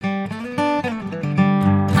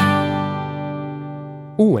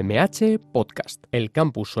UMH Podcast, el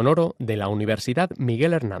campus sonoro de la Universidad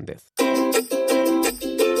Miguel Hernández.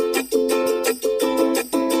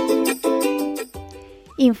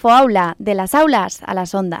 Infoaula, de las aulas a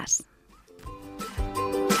las ondas.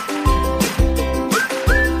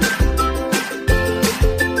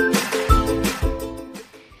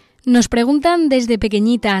 Nos preguntan desde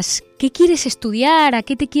pequeñitas, ¿qué quieres estudiar? ¿A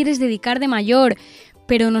qué te quieres dedicar de mayor?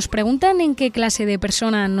 Pero nos preguntan en qué clase de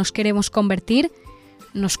persona nos queremos convertir.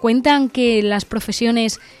 Nos cuentan que las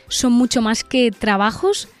profesiones son mucho más que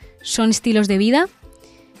trabajos, son estilos de vida,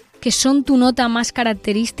 que son tu nota más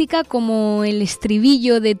característica como el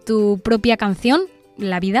estribillo de tu propia canción,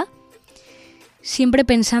 la vida. Siempre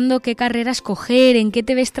pensando qué carrera escoger, en qué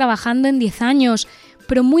te ves trabajando en 10 años,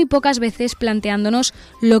 pero muy pocas veces planteándonos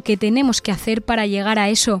lo que tenemos que hacer para llegar a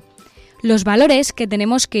eso, los valores que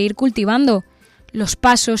tenemos que ir cultivando, los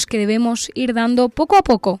pasos que debemos ir dando poco a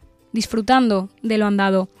poco, disfrutando de lo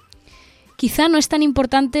andado. Quizá no es tan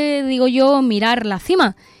importante, digo yo, mirar la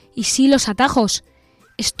cima, y sí los atajos.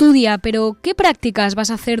 Estudia, pero ¿qué prácticas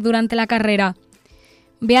vas a hacer durante la carrera?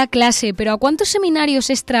 Ve a clase, pero ¿a cuántos seminarios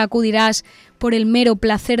extra acudirás por el mero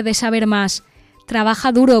placer de saber más?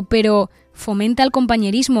 Trabaja duro, pero fomenta el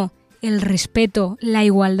compañerismo, el respeto, la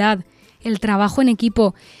igualdad, el trabajo en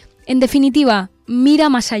equipo. En definitiva, mira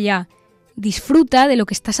más allá. Disfruta de lo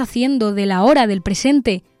que estás haciendo, de la hora, del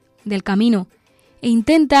presente, del camino. E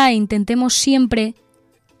intentemos siempre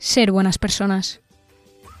ser buenas personas.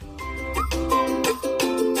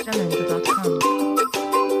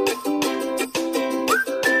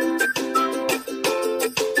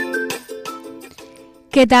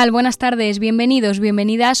 ¿Qué tal? Buenas tardes, bienvenidos,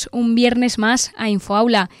 bienvenidas un viernes más a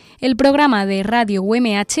Infoaula, el programa de Radio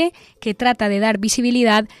UMH que trata de dar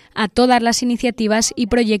visibilidad a todas las iniciativas y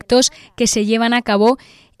proyectos que se llevan a cabo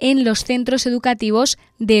en los centros educativos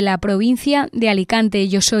de la provincia de Alicante.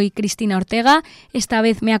 Yo soy Cristina Ortega, esta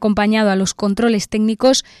vez me ha acompañado a los controles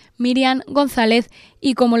técnicos Miriam González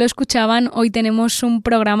y como lo escuchaban, hoy tenemos un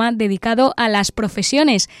programa dedicado a las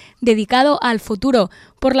profesiones, dedicado al futuro,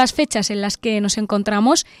 por las fechas en las que nos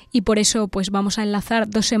encontramos y por eso pues vamos a enlazar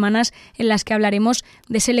 2 semanas en las que hablaremos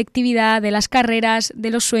de selectividad, de las carreras, de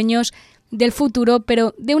los sueños, del futuro,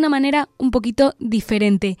 pero de una manera un poquito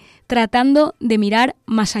diferente, tratando de mirar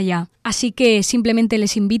más allá. Así que simplemente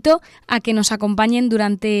les invito a que nos acompañen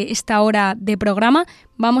durante esta hora de programa.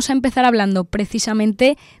 Vamos a empezar hablando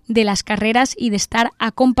precisamente de las carreras y de estar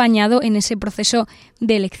acompañado en ese proceso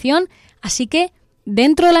de elección. Así que,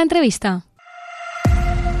 dentro de la entrevista.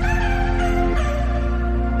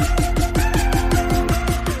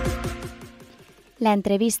 La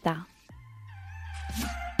entrevista.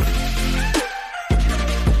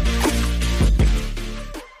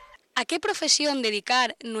 ¿A qué profesión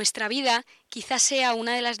dedicar nuestra vida quizás sea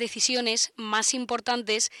una de las decisiones más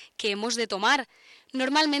importantes que hemos de tomar,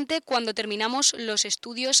 normalmente cuando terminamos los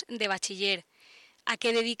estudios de bachiller? ¿A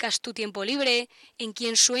qué dedicas tu tiempo libre? ¿En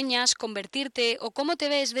quién sueñas convertirte? ¿O cómo te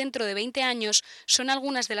ves dentro de 20 años? Son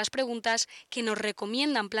algunas de las preguntas que nos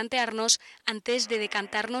recomiendan plantearnos antes de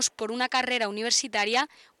decantarnos por una carrera universitaria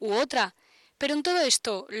u otra. Pero en todo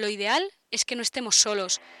esto, lo ideal es que no estemos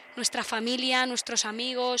solos. Nuestra familia, nuestros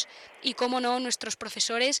amigos y, cómo no, nuestros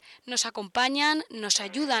profesores nos acompañan, nos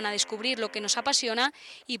ayudan a descubrir lo que nos apasiona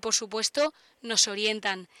y, por supuesto, nos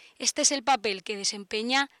orientan. Este es el papel que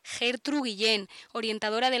desempeña Gertrude Guillén,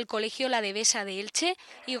 orientadora del Colegio La Devesa de Elche,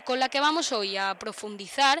 y con la que vamos hoy a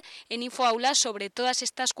profundizar en Infoaula sobre todas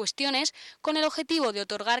estas cuestiones con el objetivo de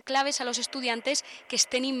otorgar claves a los estudiantes que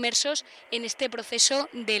estén inmersos en este proceso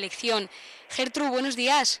de elección. Gertrude, buenos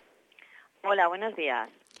días. Hola, buenos días.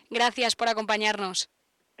 Gracias por acompañarnos.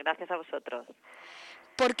 Gracias a vosotros.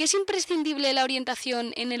 ¿Por qué es imprescindible la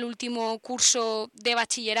orientación en el último curso de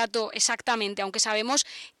bachillerato exactamente, aunque sabemos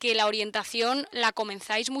que la orientación la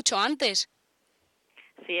comenzáis mucho antes?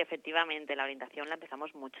 Sí, efectivamente, la orientación la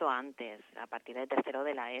empezamos mucho antes, a partir del tercero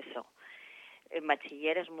de la ESO. En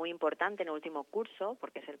bachiller es muy importante en el último curso,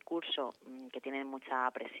 porque es el curso que tiene mucha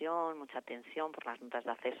presión, mucha tensión por las notas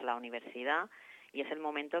de acceso a la universidad, y es el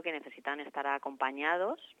momento que necesitan estar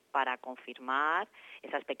acompañados para confirmar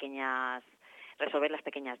resolver las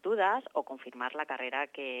pequeñas dudas o confirmar la carrera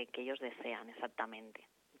que ellos desean exactamente.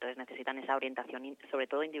 Entonces necesitan esa orientación, sobre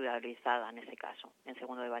todo individualizada en ese caso, en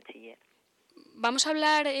segundo de bachiller. Vamos a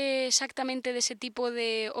hablar exactamente de ese tipo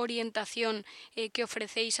de orientación que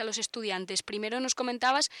ofrecéis a los estudiantes. Primero nos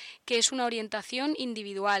comentabas que es una orientación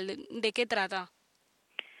individual. ¿De qué trata?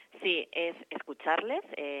 Sí, es escucharles,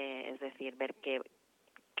 es decir, ver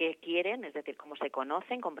qué quieren, es decir, cómo se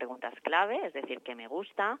conocen con preguntas clave, es decir, qué me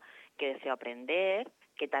gusta, qué deseo aprender,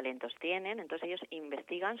 qué talentos tienen. Entonces ellos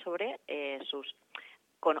investigan sobre sus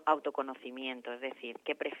con autoconocimiento, es decir,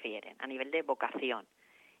 qué prefieren a nivel de vocación.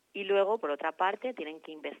 Y luego, por otra parte, tienen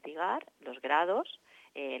que investigar los grados,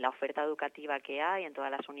 la oferta educativa que hay en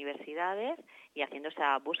todas las universidades y haciendo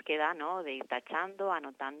esa búsqueda, ¿no?, de ir tachando,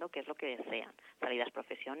 anotando qué es lo que desean. Salidas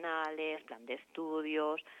profesionales, plan de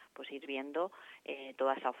estudios, pues ir viendo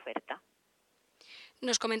toda esa oferta.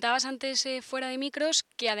 Nos comentabas antes, fuera de micros,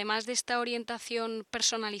 que además de esta orientación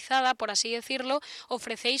personalizada, por así decirlo,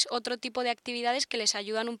 ofrecéis otro tipo de actividades que les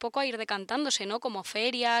ayudan un poco a ir decantándose, ¿no?, como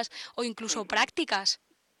ferias o incluso prácticas.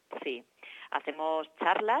 Sí, hacemos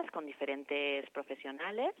charlas con diferentes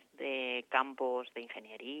profesionales de campos de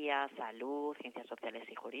ingeniería, salud, ciencias sociales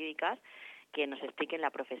y jurídicas, que nos expliquen la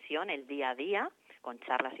profesión, el día a día, con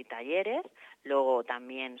charlas y talleres. Luego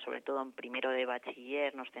también, sobre todo en primero de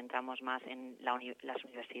bachiller, nos centramos más en las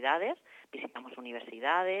universidades, visitamos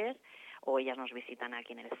universidades, o ellas nos visitan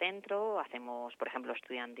aquí en el centro, hacemos, por ejemplo,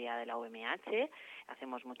 estudiantía de la UMH,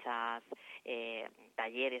 hacemos muchas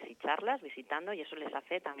talleres y charlas visitando y eso les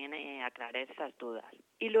hace también aclarar esas dudas.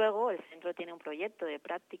 Y luego el centro tiene un proyecto de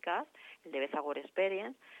prácticas, el de Best Award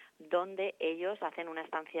Experience, donde ellos hacen una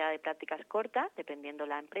estancia de prácticas corta, dependiendo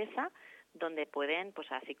la empresa, donde pueden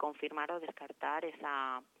pues así confirmar o descartar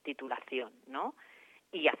esa titulación, ¿no?,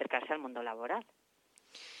 y acercarse al mundo laboral.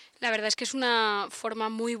 La verdad es que es una forma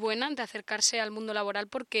muy buena de acercarse al mundo laboral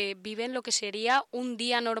porque viven lo que sería un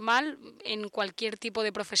día normal en cualquier tipo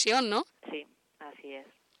de profesión, ¿no? Sí, así es.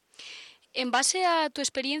 En base a tu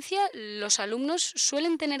experiencia, ¿los alumnos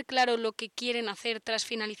suelen tener claro lo que quieren hacer tras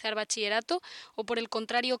finalizar bachillerato o por el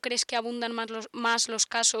contrario crees que abundan más los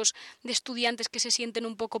casos de estudiantes que se sienten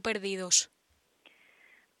un poco perdidos?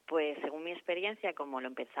 Pues según mi experiencia, como lo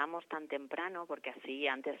empezamos tan temprano, porque así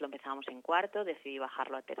antes lo empezábamos en cuarto, decidí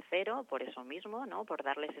bajarlo a tercero, por eso mismo, ¿no?, por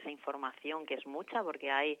darles esa información que es mucha,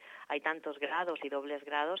 porque hay tantos grados y dobles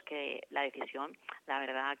grados que la decisión, la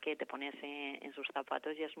verdad que te pones en sus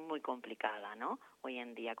zapatos y es muy complicada, ¿no?, hoy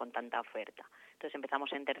en día con tanta oferta. Entonces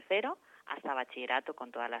empezamos en tercero hasta bachillerato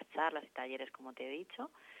con todas las charlas y talleres, como te he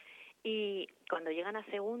dicho, y cuando llegan a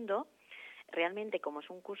segundo, realmente, como es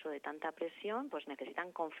un curso de tanta presión, pues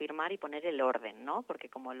necesitan confirmar y poner el orden, ¿no? Porque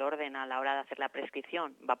como el orden a la hora de hacer la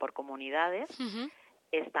prescripción va por comunidades,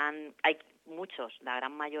 hay muchos, la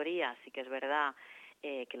gran mayoría sí que es verdad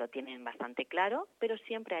que lo tienen bastante claro, pero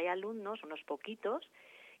siempre hay alumnos, unos poquitos,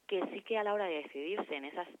 que sí que a la hora de decidirse en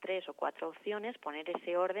esas 3 o 4 opciones, poner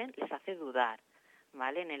ese orden les hace dudar,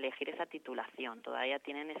 ¿vale?, en elegir esa titulación, todavía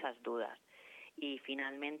tienen esas dudas. Y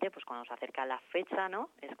finalmente, pues cuando se acerca la fecha, ¿no?,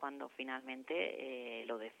 es cuando finalmente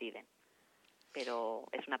lo deciden. Pero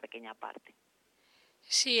es una pequeña parte.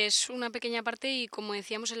 Sí, es una pequeña parte y como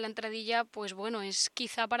decíamos en la entradilla, pues bueno, es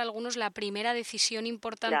quizá para algunos la primera decisión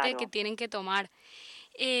importante que tienen que tomar.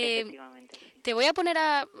 Efectivamente, sí. Te voy a poner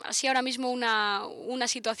así ahora mismo una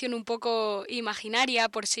situación un poco imaginaria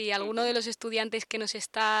por si alguno de los estudiantes que nos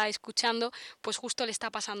está escuchando pues justo le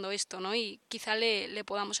está pasando esto, ¿no? Y quizá le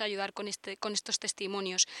podamos ayudar con estos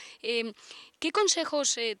testimonios. ¿Qué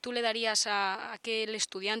consejos tú le darías a aquel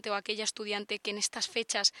estudiante o a aquella estudiante que en estas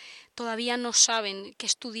fechas todavía no saben qué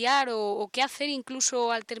estudiar o qué hacer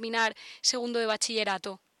incluso al terminar segundo de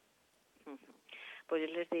bachillerato? Pues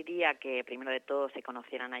yo les diría que primero de todo se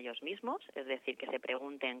conocieran a ellos mismos, es decir, que se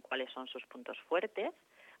pregunten cuáles son sus puntos fuertes,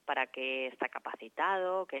 para qué está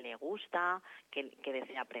capacitado, qué le gusta, qué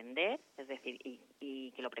desea aprender, es decir,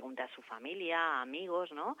 y que lo pregunte a su familia, a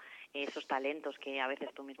amigos, ¿no?, esos talentos que a veces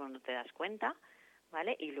tú mismo no te das cuenta,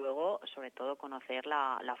 ¿vale? Y luego, sobre todo, conocer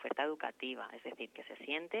la oferta educativa, es decir, que se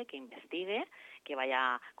siente, que investigue, que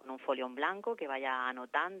vaya con un folio en blanco, que vaya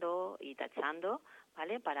anotando y tachando,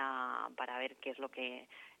 ¿vale?, para ver qué es lo que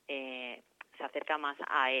se acerca más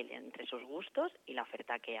a él entre sus gustos y la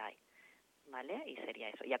oferta que hay, ¿vale? Y sería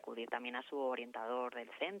eso. Y acudir también a su orientador del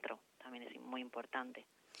centro, también es muy importante.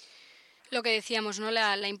 Lo que decíamos, ¿no?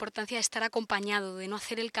 La importancia de estar acompañado, de no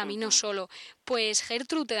hacer el camino solo. Pues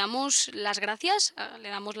Gertrude, te damos las gracias, le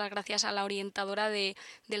damos las gracias a la orientadora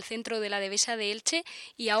del centro de la Devesa de Elche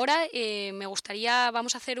y ahora me gustaría,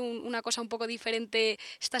 vamos a hacer una cosa un poco diferente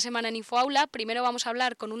esta semana en Infoaula. Primero vamos a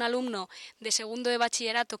hablar con un alumno de segundo de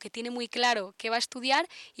bachillerato que tiene muy claro qué va a estudiar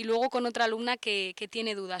y luego con otra alumna que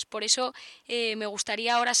tiene dudas. Por eso me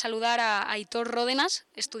gustaría ahora saludar a Aitor Ródenas,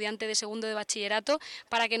 estudiante de segundo de bachillerato,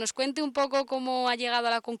 para que nos cuente un poco cómo ha llegado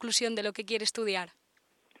a la conclusión de lo que quiere estudiar.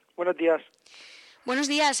 Buenos días. Buenos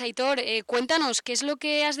días, Aitor. Cuéntanos, ¿qué es lo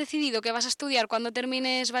que has decidido que vas a estudiar cuando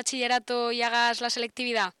termines bachillerato y hagas la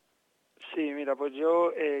selectividad? Sí, mira, pues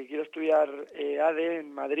yo quiero estudiar ADE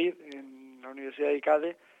en Madrid, en la Universidad de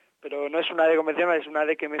ICADE, Pero no es una ADE convencional, es una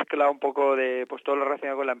ADE que mezcla un poco de pues todo lo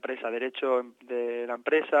relacionado con la empresa, derecho de la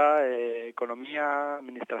empresa, economía,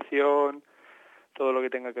 administración, todo lo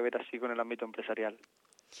que tenga que ver así con el ámbito empresarial.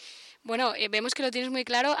 Bueno, vemos que lo tienes muy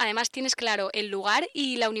claro. Además, tienes claro el lugar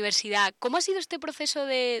y la universidad. ¿Cómo ha sido este proceso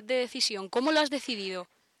de decisión? ¿Cómo lo has decidido?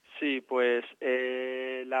 Sí, pues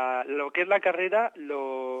lo que es la carrera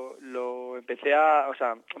empecé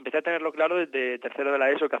a tenerlo claro desde tercero de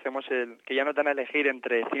la ESO, que hacemos que ya nos dan a elegir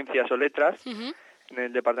entre ciencias o letras en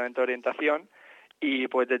el departamento de orientación, y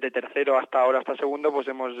pues desde tercero hasta ahora, hasta segundo, pues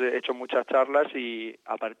hemos hecho muchas charlas, y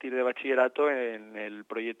a partir de bachillerato en el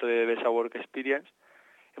proyecto de BESA Work Experience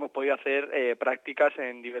hemos podido hacer prácticas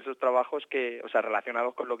en diversos trabajos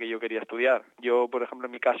relacionados con lo que yo quería estudiar. Yo, por ejemplo,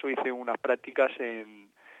 en mi caso hice unas prácticas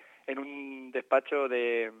en un despacho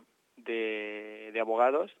de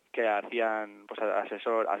abogados que hacían pues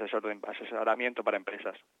asesoramiento para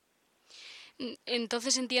empresas.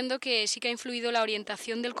 Entonces entiendo que sí que ha influido la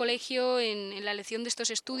orientación del colegio en la elección de estos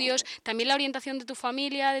estudios, también la orientación de tu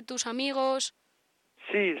familia, de tus amigos.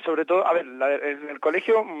 Sí, sobre todo, en el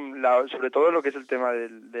colegio, sobre todo lo que es el tema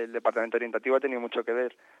del departamento orientativo ha tenido mucho que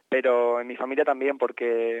ver, pero en mi familia también,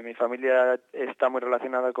 porque mi familia está muy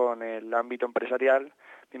relacionada con el ámbito empresarial.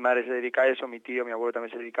 Mi madre se dedica a eso, mi tío, mi abuelo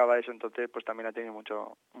también se dedicaba a eso, entonces pues también ha tenido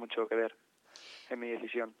mucho que ver en mi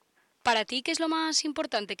decisión. Para ti, ¿qué es lo más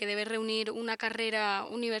importante que debe reunir una carrera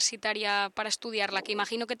universitaria para estudiarla? Que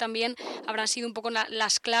imagino que también habrán sido un poco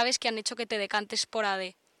las claves que han hecho que te decantes por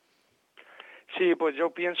ADE. Sí, pues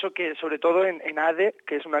yo pienso que sobre todo en ADE,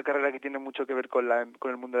 que es una carrera que tiene mucho que ver con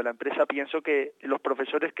el mundo de la empresa, pienso que los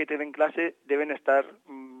profesores que te den clase deben estar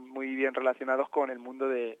muy bien relacionados con el mundo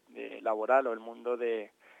de laboral o el mundo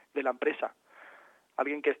de la empresa.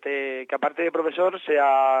 Alguien que aparte de profesor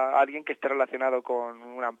sea alguien que esté relacionado con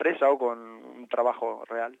una empresa o con un trabajo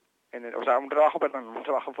real, un trabajo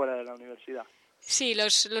fuera de la universidad. Sí,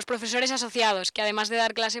 los profesores asociados, que además de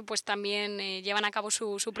dar clase, pues también llevan a cabo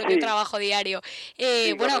su propio trabajo diario.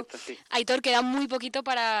 Sí, bueno, correcto, sí. Aitor, queda muy poquito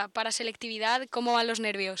para selectividad. ¿Cómo van los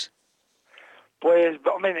nervios? Pues,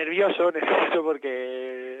 hombre, nervioso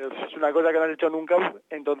porque es una cosa que no has hecho nunca,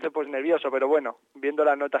 entonces pues nervioso, pero bueno, viendo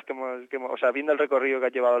las notas viendo el recorrido que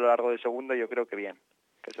has llevado a lo largo del segundo, yo creo que bien,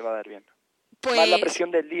 que se va a dar bien. Pues... Más la presión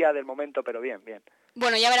del día, del momento, pero bien.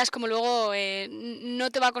 Bueno, ya verás como luego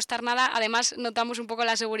no te va a costar nada. Además, notamos un poco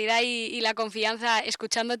la seguridad y la confianza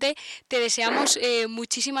escuchándote. Te deseamos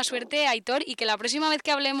muchísima suerte, Aitor, y que la próxima vez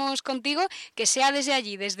que hablemos contigo, que sea desde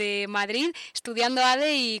allí, desde Madrid, estudiando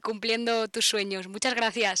ADE y cumpliendo tus sueños. Muchas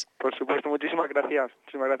gracias. Por supuesto, muchísimas gracias.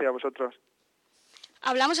 Muchísimas gracias a vosotros.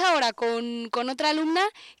 Hablamos ahora con otra alumna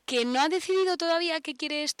que no ha decidido todavía qué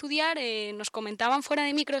quiere estudiar. Nos comentaban fuera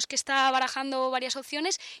de micros que está barajando varias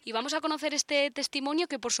opciones y vamos a conocer este testimonio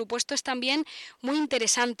que por supuesto es también muy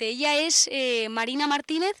interesante. Ella es Marina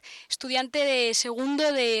Martínez, estudiante de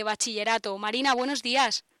segundo de bachillerato. Marina, buenos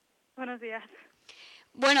días. Buenos días.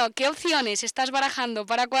 Bueno, ¿qué opciones estás barajando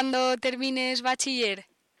para cuando termines bachiller?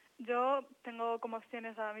 Yo tengo como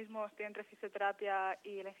opciones ahora mismo, estoy entre fisioterapia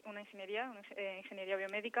y una ingeniería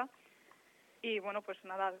biomédica. Y bueno, pues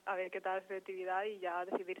nada, a ver qué tal es selectividad y ya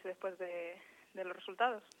decidirse después de los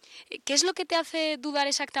resultados. ¿Qué es lo que te hace dudar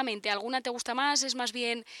exactamente? ¿Alguna te gusta más? ¿Es más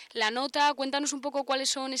bien la nota? Cuéntanos un poco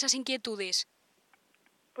cuáles son esas inquietudes.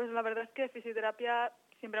 Pues la verdad es que fisioterapia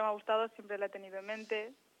siempre me ha gustado, siempre la he tenido en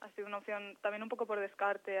mente. Ha sido una opción también un poco por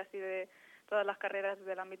descarte, así de todas las carreras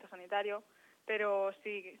del ámbito sanitario. Pero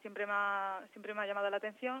sí, siempre me ha llamado la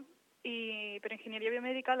atención. Pero ingeniería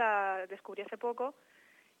biomédica la descubrí hace poco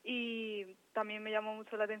y también me llamó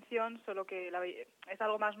mucho la atención, solo que es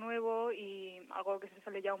algo más nuevo y algo que se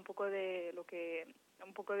sale ya un poco de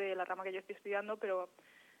la rama que yo estoy estudiando, pero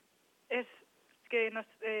es que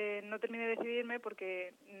no terminé de decidirme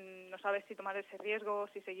porque no sabes si tomar ese riesgo o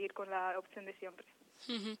si seguir con la opción de siempre.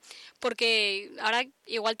 Porque ahora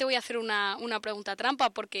igual te voy a hacer una pregunta trampa,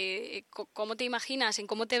 porque ¿cómo te imaginas, en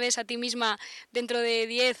cómo te ves a ti misma dentro de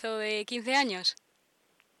 10 o de 15 años?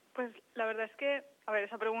 Pues la verdad es que,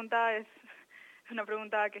 esa pregunta es una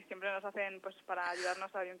pregunta que siempre nos hacen pues para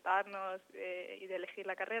ayudarnos a orientarnos y de elegir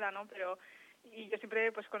la carrera, ¿no? Y yo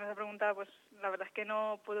siempre, pues con esa pregunta, pues la verdad es que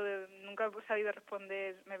nunca he sabido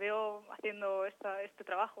responder, me veo haciendo este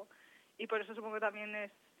trabajo. Y por eso supongo que también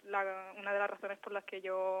es una de las razones por las que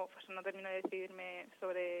yo pues no termino de decidirme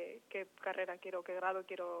sobre qué carrera qué grado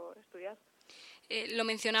quiero estudiar. Lo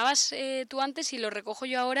mencionabas tú antes y lo recojo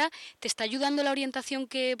yo ahora. ¿Te está ayudando la orientación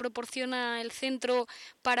que proporciona el centro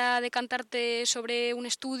para decantarte sobre un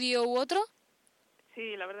estudio u otro?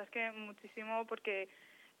 Sí, la verdad es que muchísimo, porque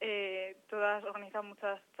todas organizan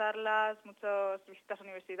muchas charlas, muchas visitas a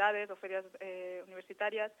universidades o ferias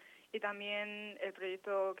universitarias, y también el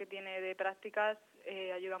proyecto que tiene de prácticas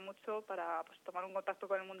ayuda mucho para pues, tomar un contacto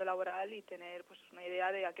con el mundo laboral y tener pues, una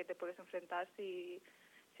idea de a qué te puedes enfrentar si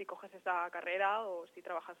coges esa carrera o si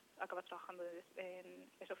acabas trabajando en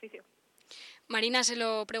ese oficio. Marina, se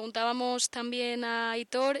lo preguntábamos también a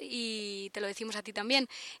Aitor y te lo decimos a ti también.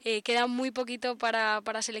 Queda muy poquito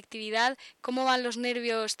para selectividad. ¿Cómo van los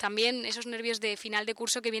nervios también, esos nervios de final de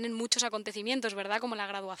curso que vienen muchos acontecimientos, ¿verdad? Como la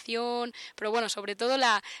graduación, pero bueno, sobre todo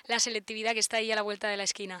la selectividad que está ahí a la vuelta de la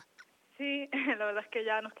esquina. Sí, la verdad es que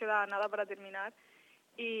ya nos queda nada para terminar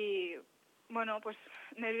y bueno, pues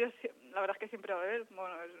nervios la verdad es que siempre va a haber,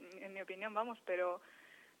 bueno, en mi opinión, vamos, pero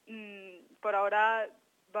por ahora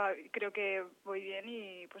creo que voy bien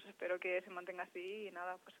y pues espero que se mantenga así y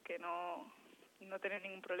nada, pues que no tener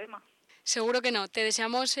ningún problema. Seguro que no. Te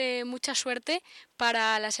deseamos mucha suerte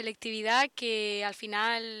para la selectividad, que al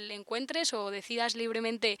final encuentres o decidas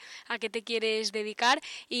libremente a qué te quieres dedicar,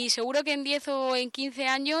 y seguro que en 10 o en 15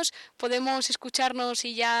 años podemos escucharnos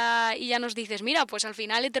y ya nos dices, mira, pues al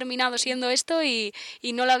final he terminado siendo esto y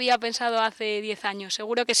no lo había pensado hace 10 años.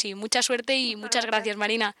 Seguro que sí. Mucha suerte y muchas gracias,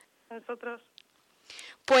 Marina. A vosotros.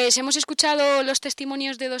 Pues hemos escuchado los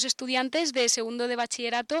testimonios de 2 estudiantes de segundo de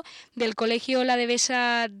bachillerato del Colegio La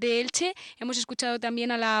Devesa de Elche. Hemos escuchado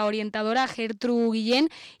también a la orientadora Gertrude Guillén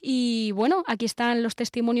y bueno, aquí están los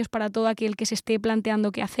testimonios para todo aquel que se esté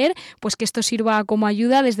planteando qué hacer, pues que esto sirva como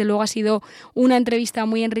ayuda. Desde luego ha sido una entrevista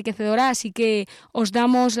muy enriquecedora, así que os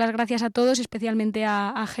damos las gracias a todos, especialmente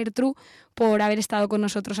a Gertrude, por haber estado con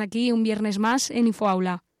nosotros aquí un viernes más en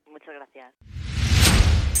Infoaula. Muchas gracias.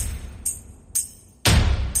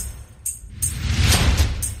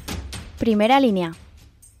 Primera línea.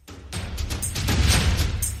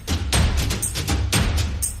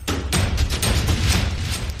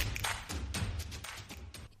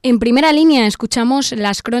 En primera línea escuchamos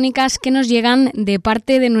las crónicas que nos llegan de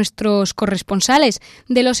parte de nuestros corresponsales,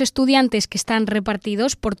 de los estudiantes que están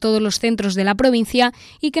repartidos por todos los centros de la provincia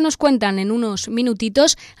y que nos cuentan en unos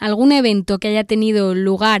minutitos algún evento que haya tenido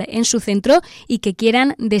lugar en su centro y que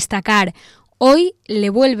quieran destacar. Hoy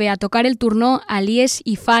le vuelve a tocar el turno a Lies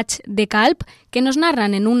y Fach de Calp, que nos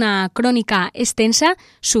narran en una crónica extensa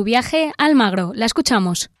su viaje a Almagro. La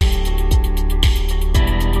escuchamos.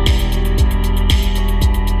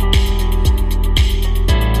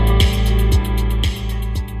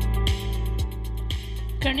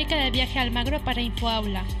 Crónica del viaje a Almagro para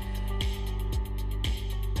Infoaula.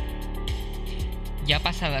 Ya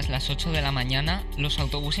pasadas las 8 de la mañana, los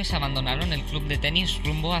autobuses abandonaron el club de tenis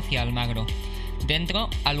rumbo hacia Almagro. Dentro,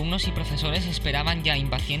 alumnos y profesores esperaban ya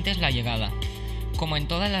impacientes la llegada. Como en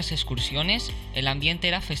todas las excursiones, el ambiente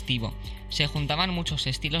era festivo. Se juntaban muchos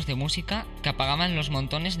estilos de música que apagaban los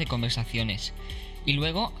montones de conversaciones. Y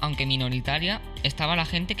luego, aunque minoritaria, estaba la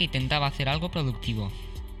gente que intentaba hacer algo productivo.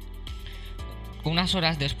 Unas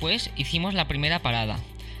horas después hicimos la primera parada.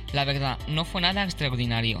 La verdad, no fue nada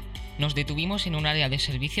extraordinario. Nos detuvimos en un área de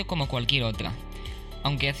servicio como cualquier otra.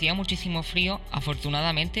 Aunque hacía muchísimo frío,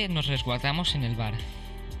 afortunadamente nos resguardamos en el bar.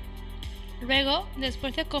 Luego,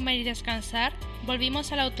 después de comer y descansar,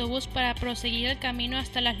 volvimos al autobús para proseguir el camino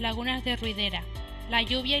hasta las lagunas de Ruidera. La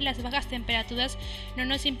lluvia y las bajas temperaturas no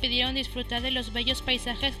nos impidieron disfrutar de los bellos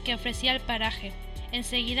paisajes que ofrecía el paraje.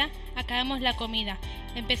 Enseguida acabamos la comida.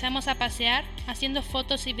 Empezamos a pasear, haciendo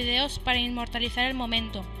fotos y videos para inmortalizar el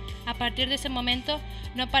momento. A partir de ese momento,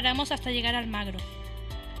 no paramos hasta llegar a Almagro.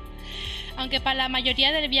 Aunque para la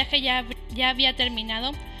mayoría del viaje ya había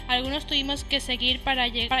terminado, algunos tuvimos que seguir para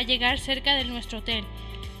llegar cerca de nuestro hotel,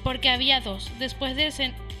 porque había 2. Después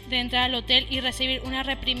de entrar al hotel y recibir una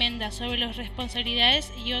reprimenda sobre las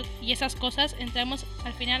responsabilidades y esas cosas, entramos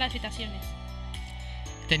al final a las habitaciones.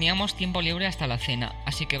 Teníamos tiempo libre hasta la cena,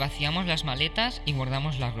 así que vaciamos las maletas y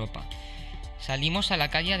guardamos la ropa. Salimos a la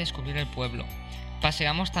calle a descubrir el pueblo.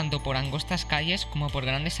 Paseamos tanto por angostas calles como por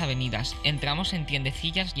grandes avenidas, entramos en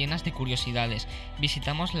tiendecillas llenas de curiosidades,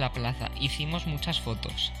 visitamos la plaza, hicimos muchas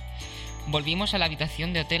fotos. Volvimos a la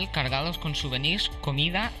habitación de hotel cargados con souvenirs,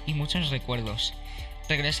 comida y muchos recuerdos.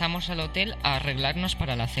 Regresamos al hotel a arreglarnos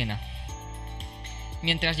para la cena.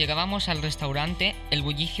 Mientras llegábamos al restaurante, el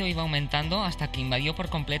bullicio iba aumentando hasta que invadió por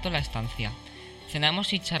completo la estancia.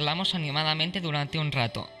 Cenamos y charlamos animadamente durante un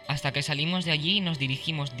rato, hasta que salimos de allí y nos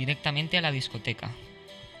dirigimos directamente a la discoteca.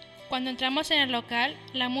 Cuando entramos en el local,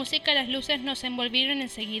 la música y las luces nos envolvieron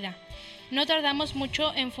enseguida. No tardamos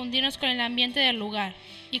mucho en fundirnos con el ambiente del lugar,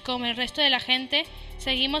 y como el resto de la gente,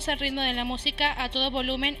 seguimos el ritmo de la música a todo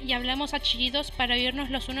volumen y hablamos a chillidos para oírnos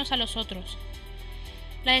los unos a los otros.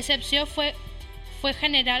 La decepción fue fue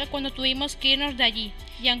general cuando tuvimos que irnos de allí,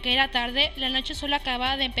 y aunque era tarde, la noche solo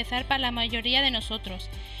acababa de empezar para la mayoría de nosotros.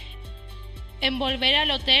 En volver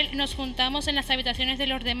al hotel nos juntamos en las habitaciones de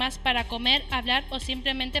los demás para comer, hablar o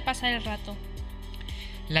simplemente pasar el rato.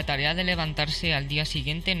 La tarea de levantarse al día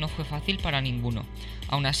siguiente no fue fácil para ninguno.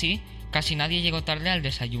 Aún así, casi nadie llegó tarde al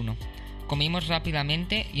desayuno. Comimos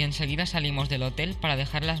rápidamente y enseguida salimos del hotel para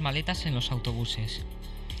dejar las maletas en los autobuses.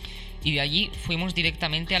 Y de allí fuimos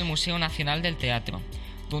directamente al Museo Nacional del Teatro.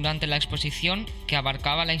 Durante la exposición, que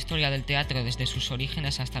abarcaba la historia del teatro desde sus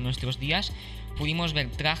orígenes hasta nuestros días, pudimos ver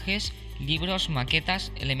trajes, libros,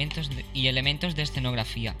 maquetas y elementos de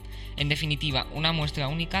escenografía. En definitiva, una muestra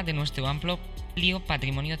única de nuestro amplio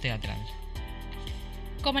patrimonio teatral.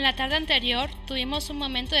 Como en la tarde anterior, tuvimos un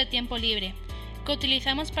momento de tiempo libre, que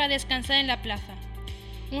utilizamos para descansar en la plaza.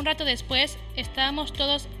 Un rato después, estábamos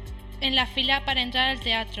todos en la fila para entrar al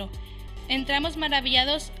teatro. Entramos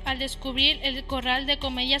maravillados al descubrir el corral de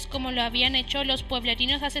comedias como lo habían hecho los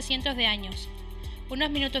pueblerinos hace cientos de años. Unos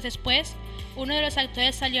minutos después, uno de los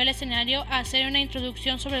actores salió al escenario a hacer una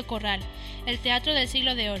introducción sobre el corral, el teatro del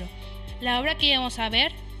siglo de oro, la obra que íbamos a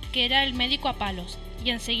ver, que era El médico a palos,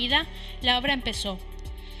 y enseguida la obra empezó.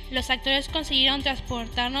 Los actores consiguieron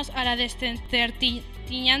transportarnos a la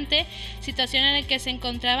descertiñante situación en la que se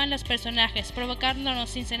encontraban los personajes, provocándonos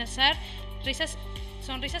sin cesar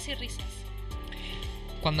sonrisas y risas.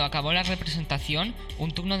 Cuando acabó la representación,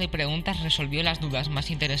 un turno de preguntas resolvió las dudas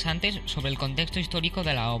más interesantes sobre el contexto histórico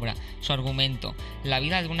de la obra, su argumento, la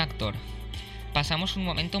vida de un actor. Pasamos un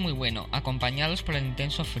momento muy bueno, acompañados por el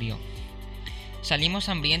intenso frío. Salimos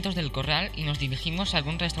hambrientos del corral y nos dirigimos a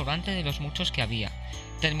algún restaurante de los muchos que había.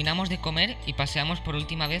 Terminamos de comer y paseamos por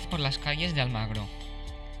última vez por las calles de Almagro.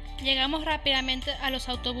 Llegamos rápidamente a los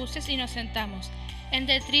autobuses y nos sentamos,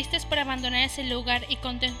 entre tristes por abandonar ese lugar y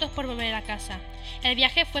contentos por volver a casa. El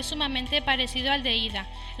viaje fue sumamente parecido al de ida.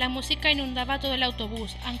 La música inundaba todo el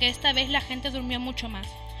autobús, aunque esta vez la gente durmió mucho más.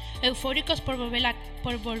 Eufóricos por volver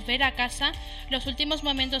a casa, los últimos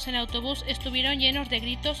momentos en el autobús estuvieron llenos de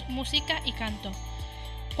gritos, música y canto.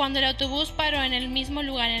 Cuando el autobús paró en el mismo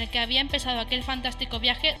lugar en el que había empezado aquel fantástico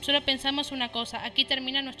viaje, solo pensamos una cosa: aquí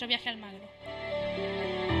termina nuestro viaje a Almagro.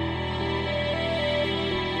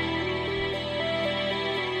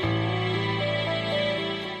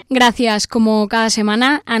 Gracias, como cada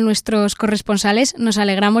semana, a nuestros corresponsales. Nos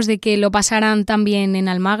alegramos de que lo pasaran tan bien en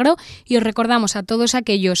Almagro y os recordamos a todos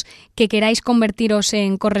aquellos que queráis convertiros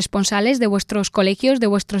en corresponsales de vuestros colegios, de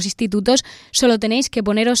vuestros institutos, solo tenéis que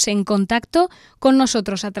poneros en contacto con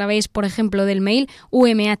nosotros a través, por ejemplo, del mail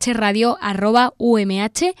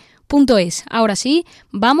umhradio@umh.es. Ahora sí,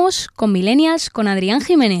 vamos con Millennials con Adrián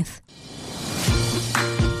Jiménez.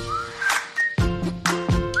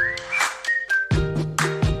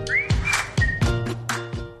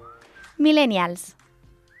 Millennials.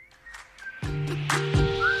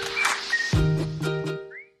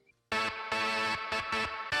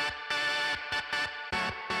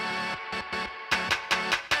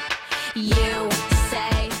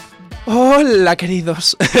 Hola,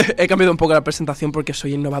 queridos. He cambiado un poco la presentación porque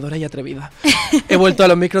soy innovadora y atrevida. He vuelto a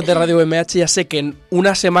los micros de Radio UMH. Ya sé que en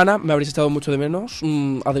una semana me habréis echado mucho de menos.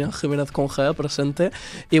 Adrián Jiménez con G presente.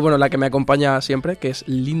 Y bueno, la que me acompaña siempre, que es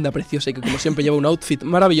linda, preciosa y que como siempre lleva un outfit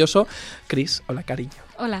maravilloso, Cris. Hola, cariño.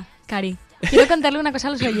 Hola, Cari. Quiero contarle una cosa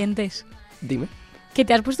a los oyentes. Dime. Que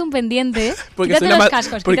te has puesto un pendiente. Quítate los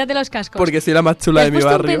cascos. Porque soy la más chula de mi barrio.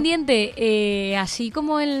 Te has puesto un pendiente así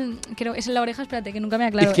como creo es en la oreja, espérate que nunca me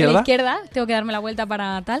aclaro. ¿Izquierda? En la izquierda, tengo que darme la vuelta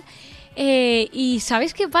para tal. Y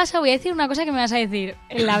 ¿sabes qué pasa? Voy a decir una cosa que me vas a decir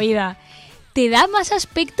en la vida. Te da más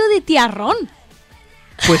aspecto de tiarrón.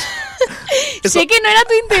 Pues... Sé que no era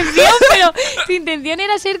tu intención, pero tu intención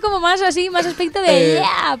era ser como más así, más aspecto de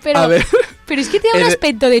pero es que te da un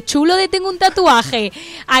aspecto de chulo, de tengo un tatuaje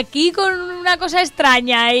aquí con una cosa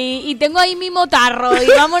extraña y tengo ahí mi motarro y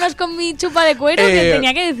vámonos con mi chupa de cuero, que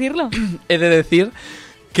tenía que decirlo. He de decir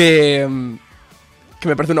que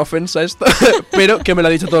me parece una ofensa esto, pero que me lo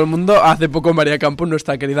ha dicho todo el mundo. Hace poco María Campos,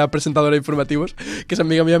 nuestra querida presentadora de informativos, que es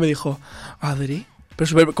amiga mía, me dijo: Adri,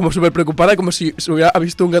 pero como súper preocupada, como si se hubiera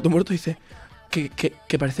visto un gato muerto, dice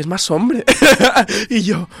que pareces más hombre. Y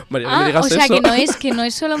yo, María, no me digas eso. O sea, que no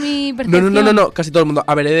es solo mi percepción. No, casi todo el mundo.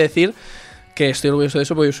 A ver, he de decir que estoy orgulloso de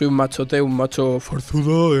eso porque yo soy un machote, un macho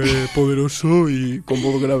forzudo, poderoso y con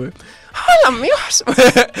voz grave. ¡Hola, amigos!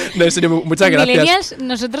 No, en serio, muchas gracias. Millennials,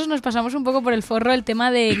 nosotros nos pasamos un poco por el forro el tema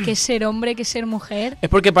de qué es ser hombre, qué es ser mujer. Es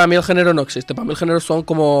porque para mí el género no existe. Para mí el género son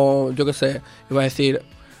como, yo qué sé, iba a decir...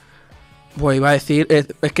 Pues iba a decir,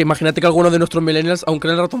 es que imagínate que algunos de nuestros millennials aún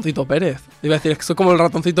creen el ratoncito Pérez. Iba a decir, es que soy como el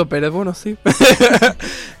ratoncito Pérez, bueno, sí.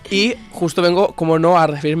 Y justo vengo, como no, a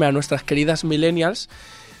referirme a nuestras queridas millennials,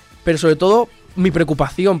 pero sobre todo mi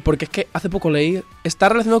preocupación, porque es que hace poco leí, está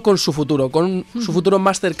relacionado con su futuro, con su futuro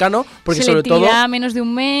más cercano, porque sobre todo... Selectividad menos de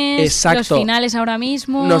un mes, exacto, los finales ahora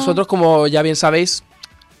mismo... Nosotros, como ya bien sabéis,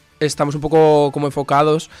 estamos un poco como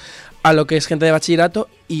enfocados a lo que es gente de bachillerato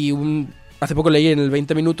y hace poco leí en el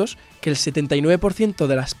 20 minutos que el 79%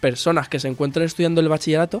 de las personas que se encuentran estudiando el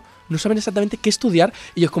bachillerato no saben exactamente qué estudiar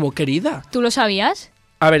y yo es como, querida... ¿Tú lo sabías?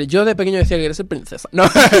 A ver, yo de pequeño decía que quería ser princesa. No,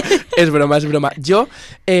 es broma, es broma. Yo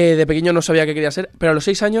de pequeño no sabía qué quería ser, pero a los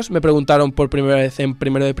 6 años me preguntaron por primera vez en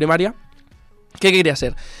primero de primaria qué quería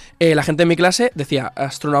ser. La gente en mi clase decía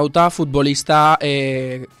astronauta, futbolista,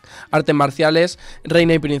 artes marciales,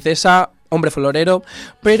 reina y princesa, hombre florero,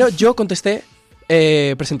 pero yo contesté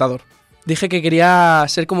presentador. Dije que quería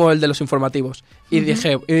ser como el de los informativos. Y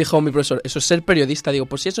dijo mi profesor, eso es ser periodista. Digo,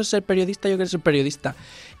 pues si eso es ser periodista, yo quiero ser periodista.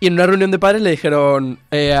 Y en una reunión de padres le dijeron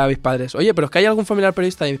a mis padres, oye, pero es que hay algún familiar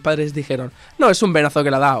periodista. Y mis padres dijeron, no, es un venazo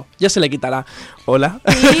que le ha dado, ya se le quitará. Hola,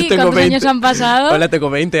 ¿Sí? ¿Cuántos años han pasado? Hola,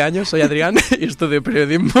 tengo 20 años, soy Adrián y estudio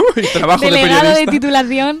periodismo y trabajo Delegado de periodista. de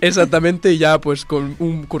titulación. Exactamente, y ya pues con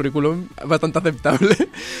un currículum bastante aceptable.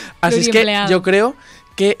 Así es que yo creo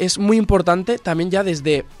que es muy importante también ya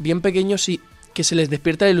desde bien pequeños que se les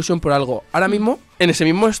despierta la ilusión por algo. Ahora mismo, en ese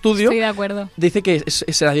mismo estudio, estoy de acuerdo, dice que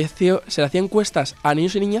se le hacían encuestas a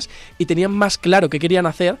niños y niñas y tenían más claro qué querían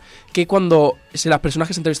hacer que cuando las personas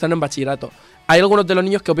que se entrevistaron en bachillerato. Hay algunos de los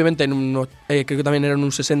niños que obviamente creo que también eran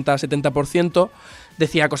un 60-70%,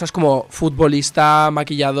 decía cosas como futbolista,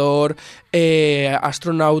 maquillador,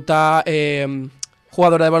 astronauta,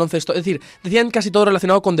 jugadora de baloncesto, es decir, decían casi todo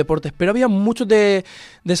relacionado con deportes, pero había muchos de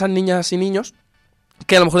esas niñas y niños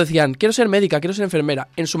que a lo mejor decían, quiero ser médica, quiero ser enfermera.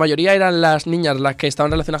 En su mayoría eran las niñas las que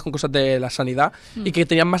estaban relacionadas con cosas de la sanidad y que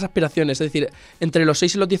tenían más aspiraciones, es decir, entre los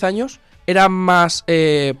 6 y los 10 años era más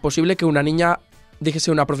posible que una niña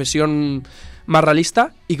dijese una profesión más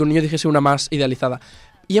realista y que un niño dijese una más idealizada.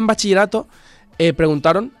 Y en bachillerato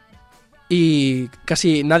preguntaron y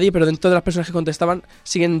casi nadie, pero dentro de las personas que contestaban,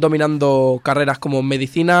 siguen dominando carreras como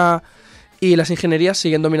medicina y las ingenierías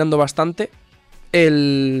siguen dominando bastante.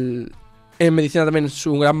 En medicina también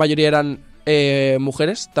su gran mayoría eran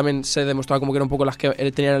mujeres, también se demostraba como que eran un poco las que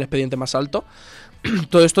tenían el expediente más alto.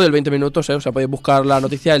 Todo esto del 20 minutos, o sea, podéis buscar la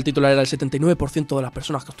noticia, el titular era el 79% de las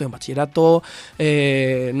personas que estudian bachillerato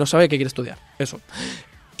no sabe qué quiere estudiar, eso.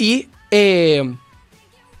 Y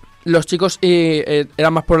los chicos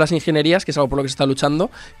eran más por las ingenierías, que es algo por lo que se está luchando,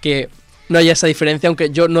 que no haya esa diferencia,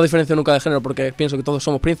 aunque yo no diferencio nunca de género porque pienso que todos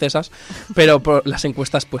somos princesas, pero por las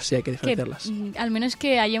encuestas pues sí hay que diferenciarlas. Al menos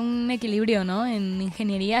que haya un equilibrio, ¿no? En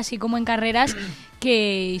ingeniería, así como en carreras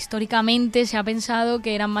que históricamente se ha pensado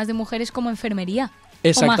que eran más de mujeres, como enfermería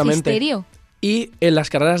o magisterio. Y en las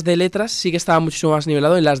carreras de letras sí que estaba muchísimo más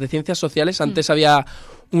nivelado. En las de ciencias sociales antes había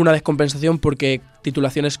una descompensación porque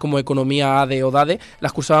titulaciones como economía, ADE o DADE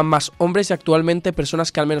las cursaban más hombres y actualmente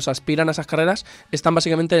personas que al menos aspiran a esas carreras están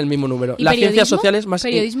básicamente en el mismo número. ¿Y las ciencias sociales más...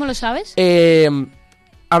 ¿Periodismo lo sabes?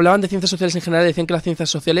 Hablaban de ciencias sociales en general y decían que las ciencias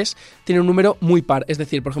sociales tienen un número muy par. Es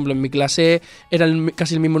decir, por ejemplo, en mi clase eran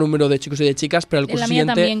casi el mismo número de chicos y de chicas, pero el curso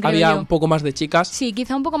siguiente también, había un poco más de chicas. Sí,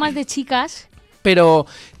 quizá un poco más de chicas. Pero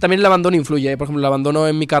también el abandono influye. Por ejemplo, el abandono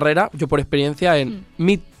en mi carrera, yo por experiencia, en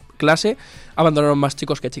mi clase, abandonaron más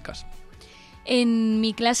chicos que chicas. En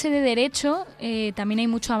mi clase de Derecho también hay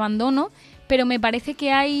mucho abandono, pero me parece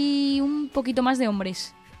que hay un poquito más de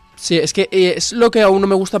hombres. Sí, es que es lo que aún no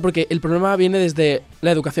me gusta porque el problema viene desde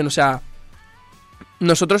la educación. O sea,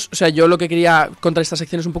 nosotros, o sea, yo lo que quería contra esta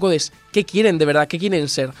sección es un poco de qué quieren de verdad, qué quieren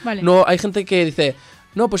ser. Vale. No, hay gente que dice,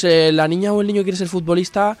 no, pues la niña o el niño quiere ser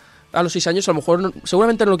futbolista a los 6 años, a lo mejor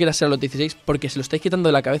seguramente no lo quieras ser a los 16 porque se lo estáis quitando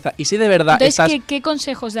de la cabeza. Y si de verdad entonces, ¿qué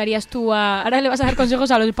consejos darías tú ahora le vas a dar consejos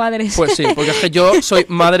a los padres? Pues sí, porque es que yo soy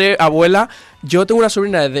madre, abuela. Yo tengo una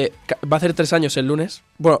sobrina va a hacer 3 años el lunes.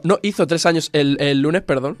 Bueno, no, hizo 3 años el lunes,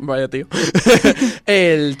 perdón. Vaya tío.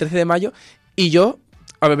 El 13 de mayo. Y yo,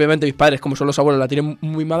 obviamente mis padres, como son los abuelos, la tienen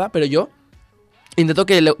muy mala, pero yo intento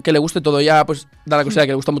que le guste todo. Ya, pues, da la cosa que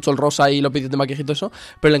le gusta mucho el rosa y los vídeos de maquillaje y todo eso.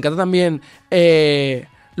 Pero le encanta también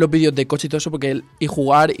los vídeos de coche y todo eso, porque y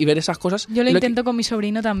jugar y ver esas cosas. Yo lo intento con mi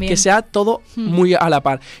sobrino también. Que sea todo muy a la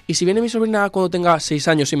par. Y si viene mi sobrina cuando tenga 6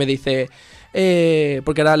 años y me dice,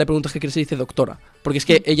 porque ahora le preguntas qué quiere ser y dice doctora, porque es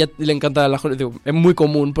que ella le encanta es muy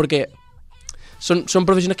común, porque son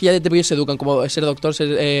profesiones que ya desde pequeños se educan, como ser doctor,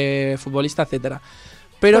 ser futbolista, etcétera.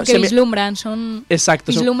 Pero porque vislumbran, son...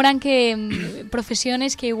 Exacto. Vislumbran que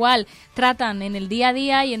profesiones que igual tratan en el día a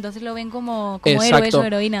día y entonces lo ven como héroes o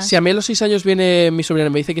heroínas. Si a mí a los 6 años viene mi sobrina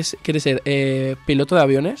y me dice que quiere ser piloto de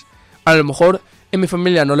aviones, a lo mejor en mi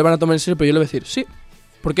familia no le van a tomar en serio, pero yo le voy a decir, sí,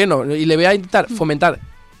 ¿por qué no? Y le voy a intentar fomentar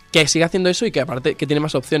que siga haciendo eso y que aparte que tiene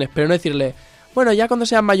más opciones, pero no decirle, bueno, ya cuando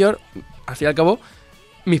seas mayor, al fin y al cabo,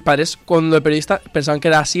 mis padres cuando de periodista pensaban que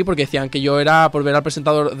era así porque decían que yo era por ver al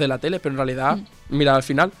presentador de la tele, pero en realidad, mira, al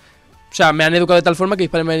final, o sea, me han educado de tal forma que mis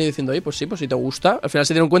padres me han ido diciendo, oye, pues sí, pues si te gusta, al final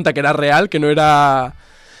se dieron cuenta que era real, que no era...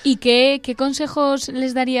 ¿Y qué consejos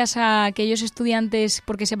les darías a aquellos estudiantes?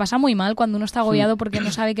 Porque se pasa muy mal cuando uno está agobiado porque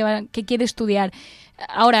no sabe qué quiere estudiar.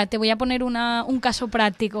 Ahora, te voy a poner un caso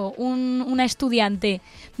práctico. Una estudiante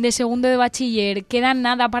de segundo de bachiller, queda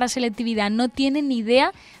nada para selectividad, no tiene ni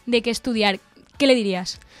idea de qué estudiar. ¿Qué le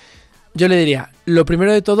dirías? Yo le diría, lo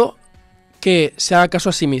primero de todo, que se haga caso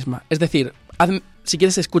a sí misma. Es decir, si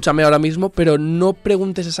quieres escúchame ahora mismo, pero no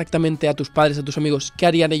preguntes exactamente a tus padres, a tus amigos, qué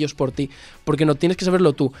harían ellos por ti, porque no tienes que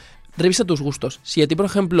saberlo tú. Revisa tus gustos. Si a ti, por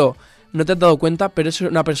ejemplo, no te has dado cuenta, pero eres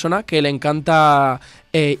una persona que le encanta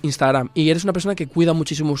Instagram y eres una persona que cuida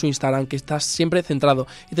muchísimo su Instagram, que estás siempre centrado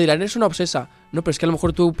y te dirán, eres una obsesa. No, pero es que a lo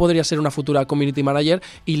mejor tú podrías ser una futura community manager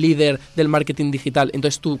y líder del marketing digital.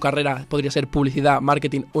 Entonces tu carrera podría ser publicidad,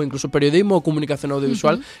 marketing o incluso periodismo o comunicación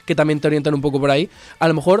audiovisual, que también te orientan un poco por ahí. A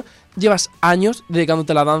lo mejor llevas años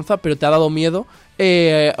dedicándote a la danza, pero te ha dado miedo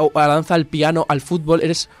a la danza, al piano, al fútbol.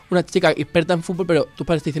 Eres una chica experta en fútbol, pero tus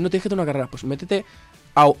padres te dicen, no tienes que tener una carrera, pues métete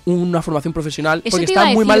a una formación profesional. Eso porque te iba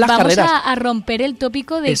están muy a decir, mal las vamos carreras. a romper el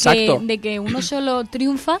tópico de que uno solo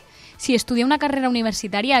triunfa si estudia una carrera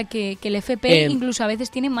universitaria, que el FP incluso a veces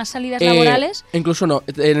tiene más salidas laborales. Incluso no,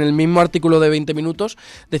 en el mismo artículo de 20 minutos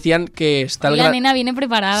decían que está la nena viene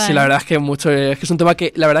preparada. Sí, la verdad es que es que es un tema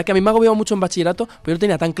que la verdad que a mí me ha agobiado mucho en bachillerato, pero yo lo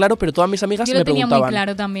tenía tan claro, pero todas mis amigas me preguntaban. Yo lo tenía muy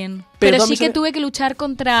claro también. Pero sí que tuve que luchar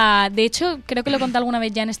contra... De hecho, creo que lo conté alguna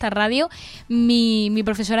vez ya en esta radio, mi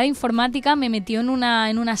profesora de informática me metió en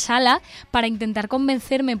una sala para intentar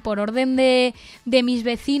convencerme por orden de mis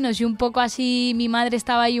vecinos y un poco así, mi madre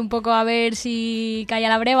estaba ahí un poco a ver si caía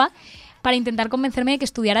la breva, para intentar convencerme de que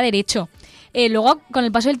estudiara Derecho. Luego, con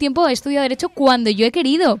el paso del tiempo, he estudiado Derecho cuando yo he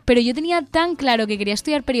querido, pero yo tenía tan claro que quería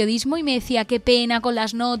estudiar periodismo y me decía, qué pena con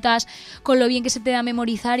las notas, con lo bien que se te da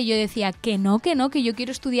memorizar, y yo decía, que no, que yo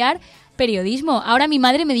quiero estudiar periodismo. Ahora mi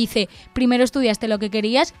madre me dice, primero estudiaste lo que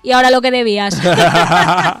querías y ahora lo que debías.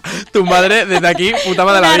 Tu madre, desde aquí, puta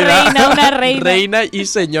madre de la vida. Una reina. Reina y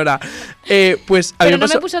señora. Pues a pero mí no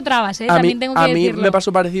me puso trabas, también tengo que decirlo. A mí me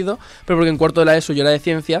pasó parecido, pero porque en cuarto de la ESO yo era de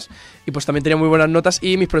ciencias y pues también tenía muy buenas notas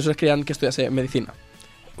y mis profesores querían que estudiase medicina.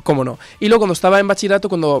 ¿Cómo no? Y luego cuando estaba en bachillerato,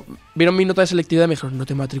 cuando vieron mi nota de selectividad, me dijeron, no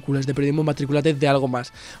te matricules de periodismo, matricúlate de algo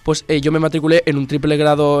más. Pues yo me matriculé en un triple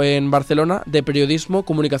grado en Barcelona de periodismo,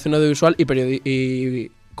 comunicación audiovisual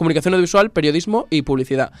comunicación audiovisual, periodismo y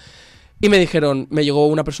publicidad. Y me dijeron, me llegó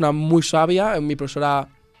una persona muy sabia, mi profesora,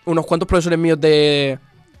 unos cuantos profesores míos del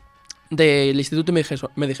instituto, y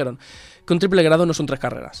me dijeron que un triple grado no son 3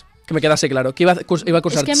 carreras. Que me quedase claro, que iba a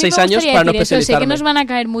cursar 6 años para no especializarme. Sé que nos van a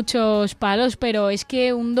caer muchos palos, pero es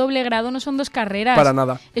que un doble grado no son 2 carreras. Para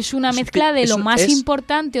nada. Es una mezcla de lo más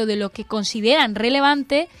importante o de lo que consideran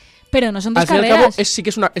relevante, pero no son 2 carreras. Al fin y al cabo, sí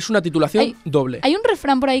que es una titulación doble. Hay un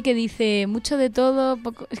refrán por ahí que dice, mucho de todo,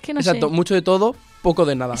 poco... Es que no sé. Exacto, mucho de todo, poco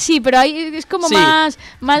de nada. Sí, pero es como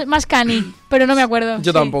más cani, pero no me acuerdo.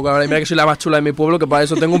 Yo tampoco, ahora mira que soy la más chula de mi pueblo, que para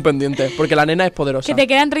eso tengo un pendiente, porque la nena es poderosa. Que te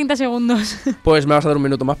quedan 30 segundos. Pues me vas a dar un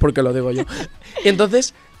minuto más porque lo digo yo. Y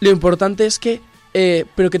entonces, lo importante es que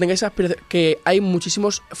pero que tengáis que hay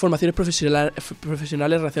muchísimas formaciones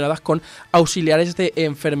profesionales relacionadas con auxiliares de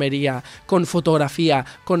enfermería, con fotografía,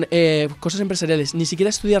 con cosas empresariales. Ni siquiera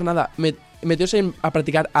estudiar nada, meteos a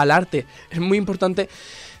practicar al arte. Es muy importante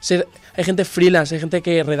hay gente freelance, hay gente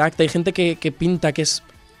que redacta, hay gente que pinta, que es...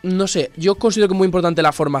 No sé, yo considero que es muy importante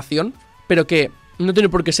la formación, pero que no tiene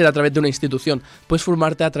por qué ser a través de una institución. Puedes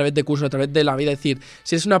formarte a través de cursos, a través de la vida. Es decir,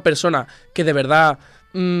 si eres una persona que de verdad...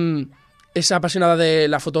 es apasionada de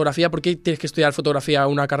la fotografía, ¿por qué tienes que estudiar fotografía,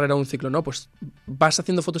 una carrera o un ciclo? No, pues vas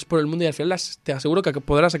haciendo fotos por el mundo y al final te aseguro que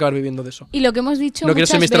podrás acabar viviendo de eso. Y lo que hemos dicho no quiero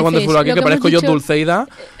ser Mr. Wonderful aquí, que parezco yo Dulceida,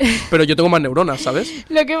 pero yo tengo más neuronas, ¿sabes?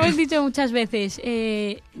 Lo que hemos dicho muchas veces,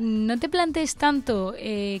 no te plantees tanto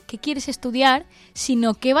qué quieres estudiar,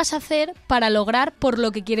 sino qué vas a hacer para lograr por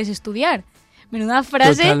lo que quieres estudiar. Menuda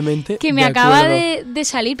frase Totalmente que me de acaba acuerdo. de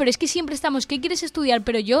salir, pero es que siempre estamos, ¿qué quieres estudiar?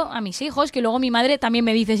 Pero yo, a mis hijos, que luego mi madre también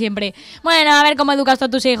me dice siempre, bueno, a ver cómo educas tú a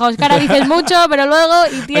tus hijos, que ahora dices mucho, pero luego,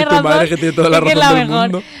 y tienes Ay, tu madre razón, que tiene toda la es que es razón la del mejor.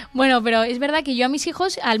 mundo. Bueno, pero es verdad que yo a mis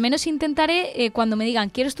hijos al menos intentaré, cuando me digan,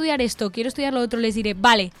 quiero estudiar esto, quiero estudiar lo otro, les diré,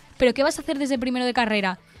 vale, pero ¿qué vas a hacer desde primero de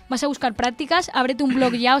carrera? Vas a buscar prácticas, ábrete un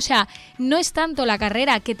blog ya, o sea, no es tanto la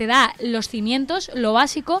carrera que te da los cimientos, lo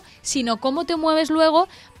básico, sino cómo te mueves luego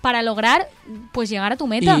para lograr pues llegar a tu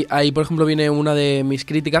meta. Y ahí, por ejemplo, viene una de mis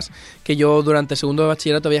críticas, que yo durante segundo de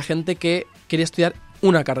bachillerato había gente que quería estudiar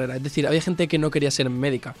una carrera, es decir, había gente que no quería ser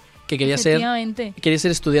médica, que quería ser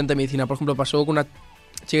estudiante de medicina. Por ejemplo, pasó con una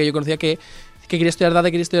chica que yo conocía que quería estudiar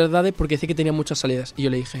DADE porque decía que tenía muchas salidas. Y yo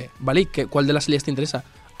le dije, vale, ¿cuál de las salidas te interesa?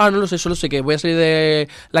 Ah, no lo sé, solo sé que voy a salir de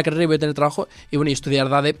la carrera y voy a tener trabajo. Y bueno, y estudiar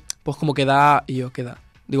DADE, pues como que da, y yo, ¿qué da?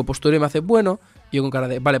 Digo, postura y me hace, bueno, y yo con cara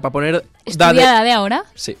de, vale, para poner ¿Estudia DADE ahora?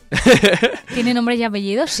 Sí. ¿Tiene nombres y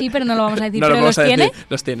apellidos? Sí, pero no lo vamos a decir. No ¿Pero lo vamos los a decir, tiene?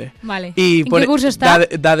 los tiene. Vale. Y ¿En qué curso está?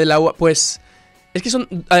 DADE la UA, pues... Es que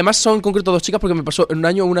además son en concreto dos chicas porque me pasó en un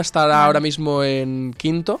año, una estará ahora mismo en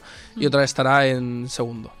quinto y otra estará en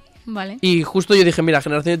segundo. Vale. Y justo yo dije, mira,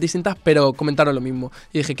 generaciones distintas, pero comentaron lo mismo.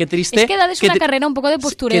 Y dije, qué triste. Es que DADE es una carrera un poco de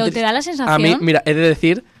postureo, ¿te da la sensación? A mí, mira, he de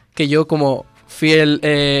decir que yo como fiel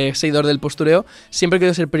seguidor del postureo, siempre he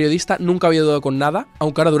querido ser periodista, nunca había dudado con nada,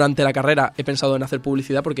 aunque ahora durante la carrera he pensado en hacer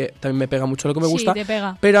publicidad porque también me pega mucho lo que me gusta. Sí, te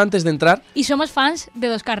pega. Pero antes de entrar... Y somos fans de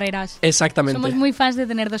dos carreras. Exactamente. Somos muy fans de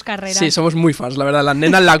tener dos carreras. Sí, somos muy fans, la verdad. A las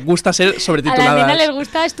nenas les gusta ser sobretituladas. A las nenas les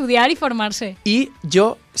gusta estudiar y formarse. Y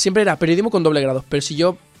yo siempre era periodismo con doble grado, pero si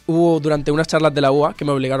yo hubo durante unas charlas de la UA que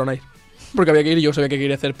me obligaron a ir, porque había que ir y yo sabía que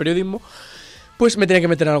quería hacer periodismo, pues me tenía que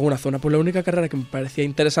meter en alguna zona. Pues la única carrera que me parecía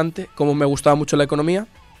interesante, como me gustaba mucho la economía,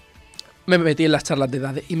 me metí en las charlas de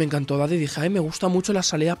DADE y me encantó DADE y dije, ay, me gusta mucho las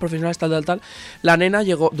salidas profesionales, tal. La nena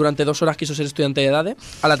llegó, durante 2 horas quiso ser estudiante de DADE,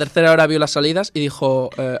 a la tercera hora vio las salidas y dijo,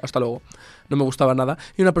 hasta luego. No me gustaba nada.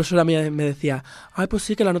 Y una profesora mía me decía, ay, pues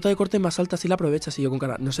sí, que la nota de corte es más alta si la aprovechas. Y yo con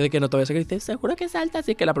cara, no sé de qué nota voy a sacar. Y dice, seguro que es alta,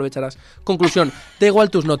 sí que la aprovecharás. Conclusión, da igual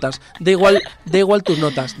tus notas, da igual tus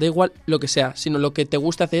notas, da igual lo que sea, sino lo que te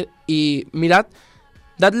gusta hacer. Y mirad,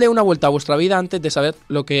 dadle una vuelta a vuestra vida antes de saber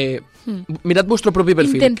lo que... Mirad vuestro propio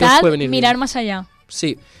perfil. Intentad ¿qué os puede venir mirar bien? más allá.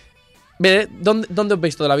 Sí. Ve dónde os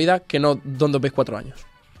veis toda la vida, que no dónde os veis 4 años.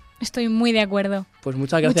 Estoy muy de acuerdo. Pues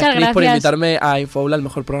muchas gracias, Cris, por invitarme a Infoaula, el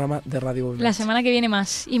mejor programa de Radio UMH. La semana que viene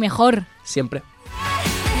más. Y mejor. Siempre.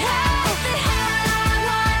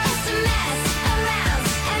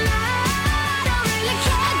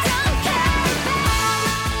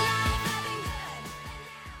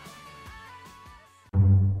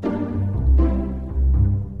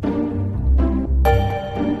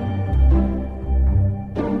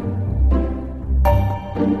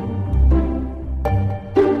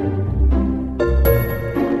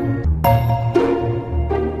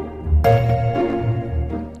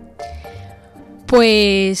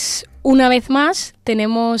 Pues una vez más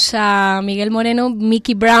tenemos a Miguel Moreno,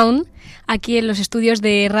 Mickey Brown, aquí en los estudios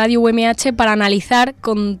de Radio UMH para analizar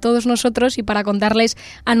con todos nosotros y para contarles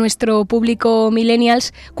a nuestro público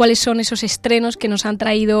millennials cuáles son esos estrenos que nos han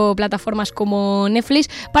traído plataformas como Netflix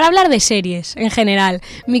para hablar de series en general.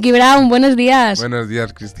 Mickey Brown, buenos días. Buenos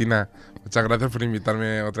días, Cristina. Muchas gracias por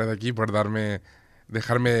invitarme otra vez aquí, por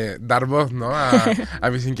dejarme dar voz, ¿no? a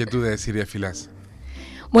mis inquietudes seriéfilas.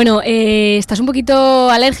 Bueno, ¿estás un poquito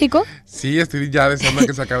alérgico? Sí, estoy ya deseando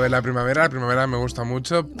que se acabe la primavera. La primavera me gusta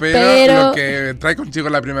mucho, pero lo que trae consigo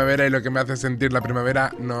la primavera y lo que me hace sentir la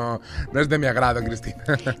primavera no es de mi agrado, Cristina.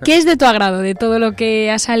 ¿Qué es de tu agrado, de todo lo que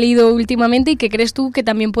ha salido últimamente y que crees tú que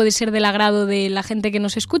también puede ser del agrado de la gente que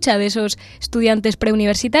nos escucha, de esos estudiantes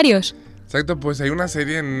preuniversitarios? Exacto, pues hay una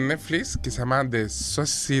serie en Netflix que se llama The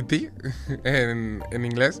Society en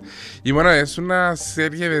inglés. Y bueno, es una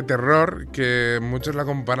serie de terror que muchos la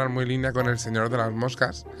comparan muy en línea con El Señor de las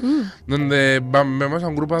Moscas, donde vemos a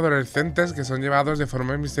un grupo de adolescentes que son llevados de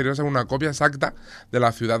forma misteriosa a una copia exacta de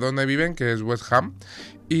la ciudad donde viven, que es West Ham.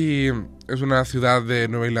 Y es una ciudad de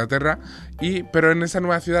Nueva Inglaterra, pero en esa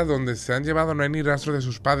nueva ciudad donde se han llevado no hay ni rastro de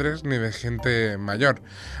sus padres ni de gente mayor.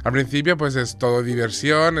 Al principio pues es todo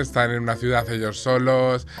diversión, están en una ciudad ellos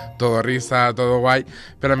solos, todo risa, todo guay,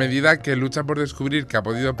 pero a medida que lucha por descubrir qué ha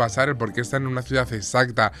podido pasar, el por qué están en una ciudad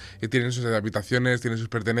exacta y tienen sus habitaciones, tienen sus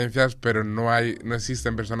pertenencias, pero no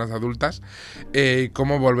existen personas adultas,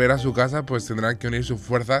 cómo volver a su casa, pues tendrán que unir sus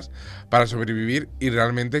fuerzas para sobrevivir y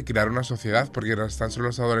realmente crear una sociedad, porque están solo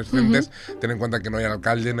los adolescentes, ten en cuenta que no hay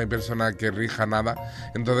alcalde, no hay persona que rija nada,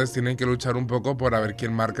 entonces tienen que luchar un poco por a ver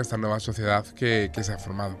quién marca esta nueva sociedad que se ha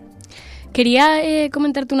formado. Quería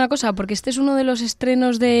comentarte una cosa, porque este es uno de los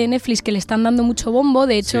estrenos de Netflix que le están dando mucho bombo.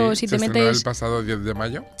 De hecho, sí, si te se metes... el pasado 10 de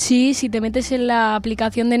mayo. Sí, si te metes en la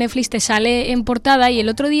aplicación de Netflix te sale en portada. Y el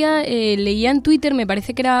otro día leía en Twitter, me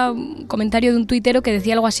parece que era un comentario de un tuitero que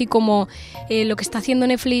decía algo así como lo que está haciendo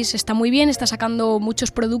Netflix está muy bien, está sacando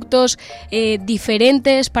muchos productos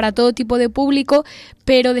diferentes para todo tipo de público,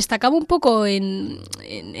 pero destacaba un poco en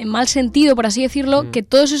mal sentido, por así decirlo, que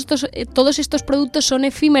todos estos productos son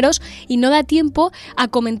efímeros y no da tiempo a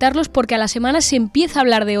comentarlos porque a la semana se empieza a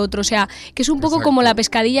hablar de otro. O sea, que es un poco como la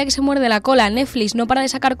pescadilla que se muerde la cola. Netflix no para de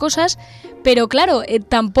sacar cosas, pero claro,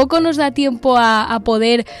 tampoco nos da tiempo a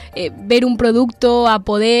poder ver un producto, a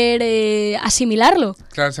poder asimilarlo.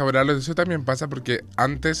 Claro, saborearlo. Eso también pasa porque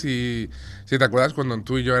antes, si te acuerdas, cuando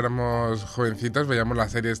tú y yo éramos jovencitos, veíamos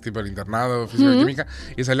las series tipo El Internado, Física y Química,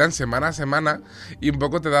 y salían semana a semana, y un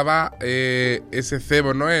poco te daba ese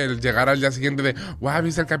cebo, ¿no? El llegar al día siguiente de, guau,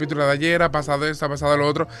 viste el capítulo de ayer, ha pasado esto, ha pasado lo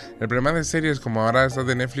otro. El problema de series como ahora estas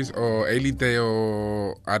de Netflix o Élite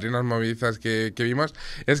o Arenas Movedizas que vimos,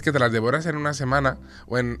 es que te las devoras en una semana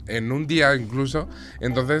o en un día incluso.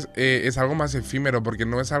 Entonces es algo más efímero, porque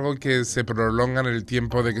no es algo que se prolonga en el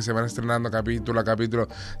tiempo de que se van estrenando capítulo a capítulo,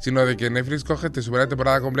 sino de que Netflix coge, te sube la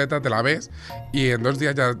temporada completa, te la ves y en 2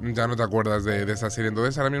 días ya no te acuerdas de esa serie.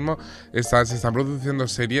 Entonces ahora mismo se están produciendo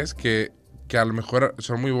series que a lo mejor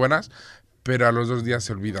son muy buenas, pero a los 2 días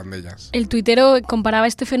se olvidan de ellas. El tuitero comparaba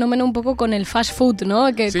este fenómeno un poco con el fast food,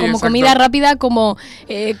 ¿no? Que sí, como exacto. Comida rápida, como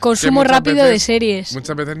consumo rápido de series.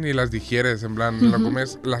 Muchas veces ni las digieres, en plan,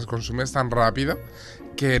 las consumes tan rápido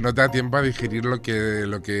que no te da tiempo a digerir lo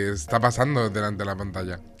que está pasando delante de la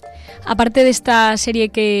pantalla. Aparte de esta serie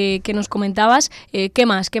que nos comentabas, ¿qué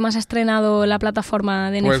más? ¿Qué más ha estrenado la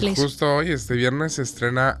plataforma de Netflix? Pues justo hoy, este viernes, se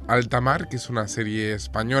estrena Alta Mar, que es una serie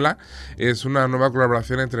española. Es una nueva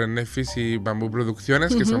colaboración entre Netflix y Bambú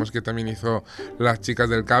Producciones, que sabemos que también hizo Las Chicas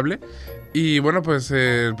del Cable. Y bueno, pues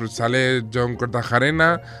sale John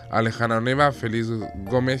Cortajarena, Alejandra Oneva, Félix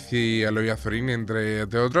Gómez y Eloy Azorín, entre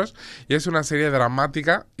otros. Y es una serie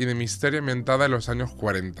dramática y de misterio ambientada en los años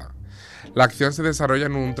 40. La acción se desarrolla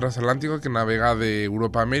en un transatlántico que navega de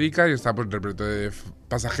Europa a América y está por repleto de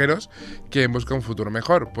pasajeros que buscan un futuro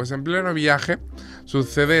mejor. Pues en pleno viaje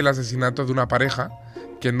sucede el asesinato de una pareja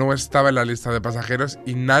que no estaba en la lista de pasajeros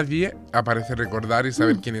y nadie aparece recordar y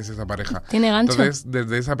saber quién es esa pareja. Tiene gancho. Entonces,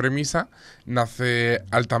 desde esa premisa nace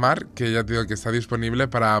Alta Mar, que ya te digo que está disponible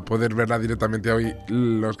para poder verla directamente hoy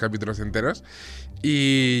los capítulos enteros.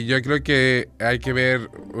 Y yo creo que hay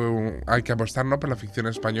que apostar, ¿no?, por la ficción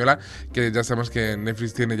española, que ya sabemos que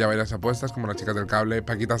Netflix tiene ya varias apuestas, como Las Chicas del Cable,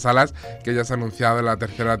 Paquita Salas, que ya se ha anunciado la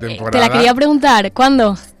 3ª temporada. Te la quería preguntar,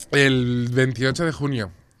 ¿cuándo? El 28 de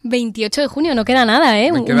junio. 28 de junio, no queda nada,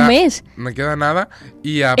 un mes. No queda nada.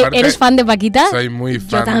 Y aparte, ¿eres fan de Paquita? Soy muy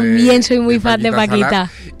fan. Yo también soy muy fan de Paquita.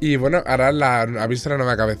 Y bueno, ahora ¿ha visto la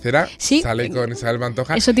nueva cabecera? Sí. Sale con Isabel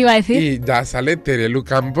Pantoja. Eso te iba a decir. Y ya sale Terelu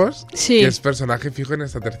Campos, sí, que es personaje fijo en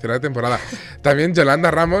esta 3ª temporada. También Yolanda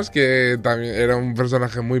Ramos, que también era un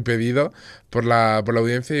personaje muy pedido por la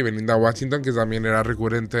audiencia, y Belinda Washington, que también era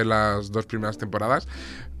recurrente en las 2 primeras temporadas.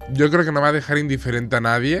 Yo creo que no va a dejar indiferente a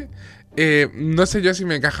nadie. No sé yo si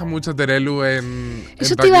me encaja mucho Terelu en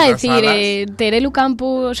eso te iba a decir, Terelu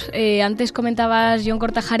Campos, antes comentabas John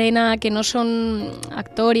Cortajarena, que no son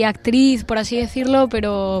actor y actriz, por así decirlo,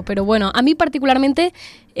 pero bueno, a mí particularmente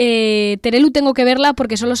Terelu tengo que verla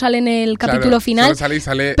porque solo sale en el capítulo final, solo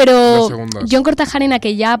sale pero 2 segundos. John Cortajarena,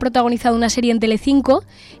 que ya ha protagonizado una serie en Telecinco,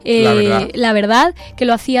 la verdad, que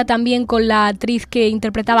lo hacía también con la actriz que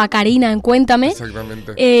interpretaba a Karina en Cuéntame.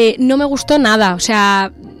 Exactamente. No me gustó nada, o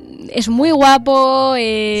sea, es muy guapo.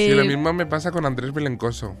 Sí, lo mismo me pasa con Andrés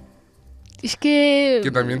Belencoso. Es que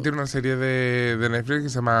también tiene una serie de Netflix que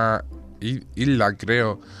se llama Isla,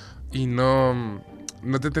 creo. Y no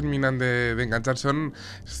te terminan de enganchar. Son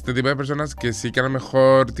este tipo de personas que sí que a lo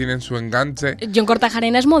mejor tienen su enganche. John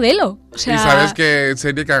Cortajarena es modelo. O sea... Y sabes que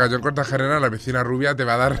serie que haga John Cortajarena, La Vecina Rubia, te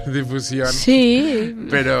va a dar difusión. Sí.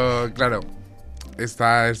 Pero claro,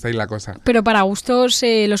 está ahí la cosa. Pero para gustos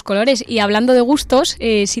los colores. Y hablando de gustos,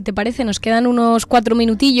 si te parece, nos quedan unos 4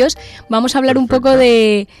 minutillos. Vamos a hablar un poco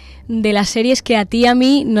de las series que a ti y a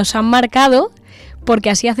mí nos han marcado, porque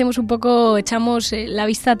así hacemos un poco, echamos la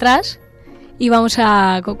vista atrás y vamos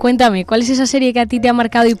a... Cuéntame, ¿cuál es esa serie que a ti te ha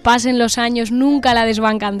marcado y pasen los años, nunca la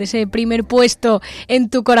desbancan de ese primer puesto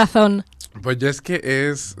en tu corazón? Pues yo es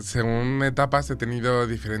que según etapas he tenido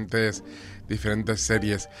diferentes diferentes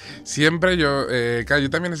series. Siempre yo, claro, yo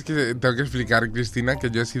también es que tengo que explicar, Cristina,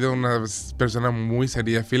 que yo he sido una persona muy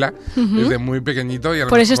seriéfila desde muy pequeñito. Y a lo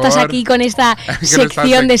Por eso mejor, estás aquí con esta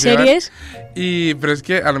sección de series. Pero es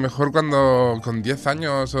que a lo mejor cuando con 10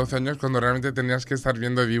 años o 12 años, cuando realmente tenías que estar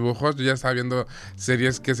viendo dibujos, yo ya estaba viendo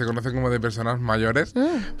series que se conocen como de personas mayores.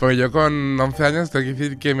 Porque yo con 11 años tengo que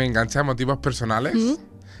decir que me enganché a motivos personales.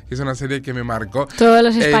 Es una serie que me marcó. Todos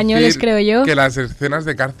los españoles, creo yo. Que las escenas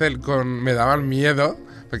de cárcel me daban miedo.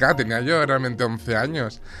 Porque claro, tenía yo realmente 11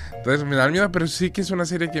 años. Entonces me da miedo, pero sí que es una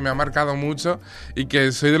serie que me ha marcado mucho y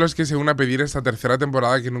que soy de los que se unen a pedir esta tercera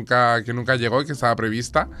temporada que nunca llegó, que estaba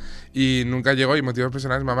prevista y nunca llegó, y motivos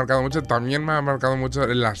personales me ha marcado mucho. También me ha marcado mucho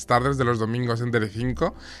en las tardes de los domingos en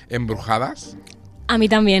Telecinco, Embrujadas. A mí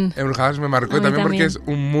también. Embrujadas me marcó y también porque es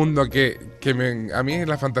un mundo que a mí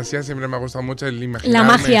la fantasía siempre me ha gustado mucho, el imaginarme.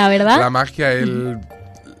 La magia, ¿verdad? La magia,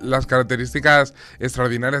 las características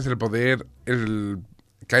extraordinarias, el poder,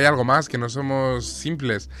 que hay algo más, que no somos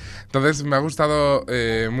simples. Entonces me ha gustado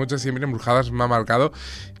mucho siempre, Embrujadas me ha marcado.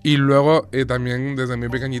 Y luego también desde muy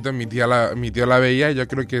pequeñito mi tío la veía, y yo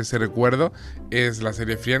creo que ese recuerdo es la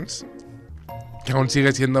serie Friends, que aún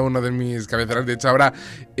sigue siendo uno de mis cabeceras. De hecho, ahora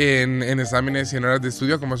en exámenes y en horas de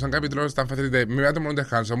estudio, como son capítulos tan fáciles de me voy a tomar un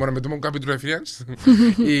descanso, bueno, me tomo un capítulo de Friends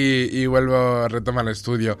y vuelvo a retomar el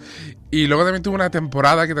estudio. Y luego también tuve una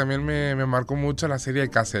temporada que también me marcó mucho, la serie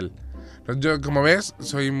Castle. Yo, como ves,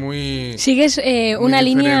 soy muy... Sigues una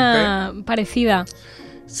línea parecida.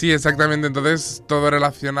 Sí, exactamente. Entonces, todo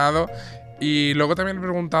relacionado. Y luego también he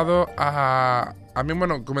preguntado a mí,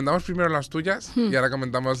 bueno, comentamos primero las tuyas y ahora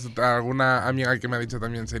comentamos a alguna amiga que me ha dicho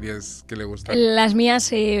también series que le gustan. Las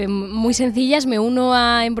mías, muy sencillas, me uno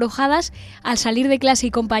a Embrujadas al salir de clase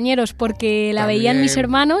y compañeros porque la veían mis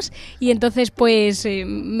hermanos y entonces pues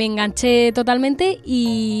me enganché totalmente.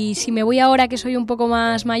 Y si me voy ahora que soy un poco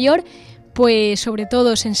más mayor, pues sobre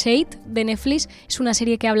todo Sense8 de Netflix, es una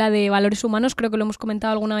serie que habla de valores humanos, creo que lo hemos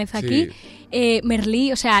comentado alguna vez aquí.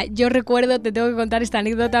 Merlí, o sea, yo recuerdo, te tengo que contar esta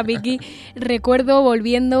anécdota, Vicky, recuerdo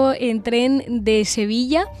volviendo en tren de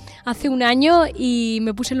Sevilla hace un año y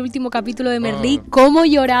me puse el último capítulo de Merlí, cómo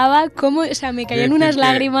lloraba, o sea, me caían unas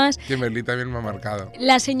lágrimas. Que Merlí también me ha marcado.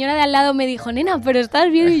 La señora de al lado me dijo, nena, pero ¿estás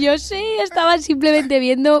bien? Y yo, sí, estaba simplemente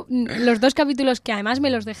viendo los 2 capítulos que además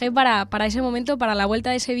me los dejé para ese momento, para la vuelta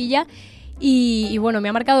de Sevilla. Y bueno, me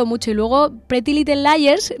ha marcado mucho. Y luego Pretty Little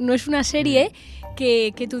Liars no es una serie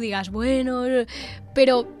que tú digas, bueno,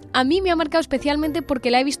 pero a mí me ha marcado especialmente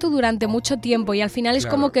porque la he visto durante mucho tiempo y al final es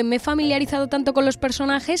como que me he familiarizado tanto con los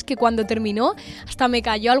personajes que cuando terminó hasta me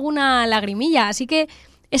cayó alguna lagrimilla. Así que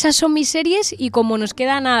esas son mis series y como nos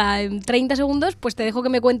queda nada, en 30 segundos, pues te dejo que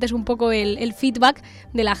me cuentes un poco el feedback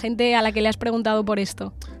de la gente a la que le has preguntado por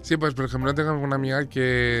esto. Sí, pues por ejemplo tengo alguna amiga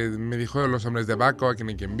que me dijo Los hombres de Baco, Que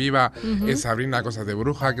no hay quien viva, Sabrina, Cosas de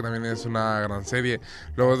bruja, que también es una gran serie.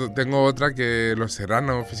 Luego tengo otra que Los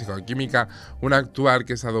Serrano, Físico-Química, una actual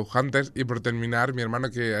que es Adult Hunters, y por terminar, mi hermano,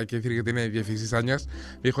 que hay que decir que tiene 16 años,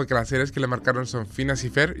 me dijo que las series que le marcaron son Phineas y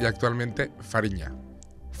Ferb y actualmente Fariña.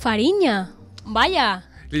 ¿Fariña? Vaya.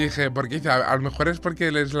 Le dije, porque dice, a lo mejor es porque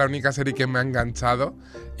es la única serie que me ha enganchado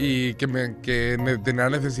y que tenía la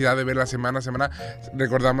necesidad de verla semana a semana.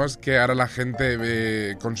 Recordamos que ahora la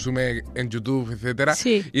gente consume en YouTube, etcétera.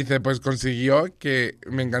 Sí. Y dice, pues consiguió que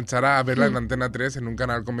me enganchara a verla en Antena 3 en un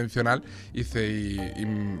canal convencional. Y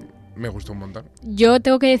me gustó un montón. Yo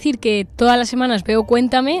tengo que decir que todas las semanas veo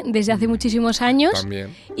Cuéntame desde hace muchísimos años.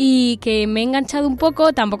 También. Y que me he enganchado un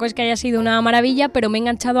poco, tampoco es que haya sido una maravilla, pero me he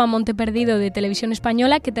enganchado a Monte Perdido de Televisión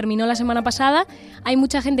Española, que terminó la semana pasada. Hay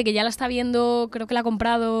mucha gente que ya la está viendo, creo que la ha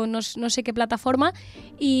comprado, no sé qué plataforma,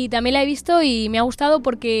 y también la he visto y me ha gustado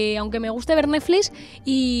porque aunque me guste ver Netflix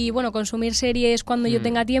y bueno, consumir series cuando yo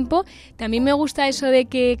tenga tiempo, también me gusta eso de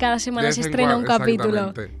que cada semana se estrena un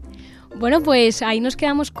capítulo. Bueno, pues ahí nos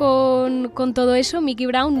quedamos con todo eso. Mickey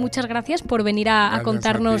Brown, muchas gracias por venir a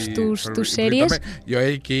contarnos tus series. Yo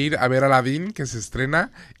hay que ir a ver Aladdin, que se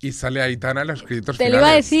estrena y sale Aitana en los créditos finales. Te lo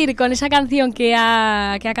iba a decir, con esa canción que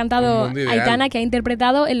ha cantado Aitana, que ha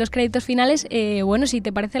interpretado en los créditos finales. Bueno, si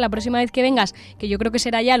te parece, la próxima vez que vengas, que yo creo que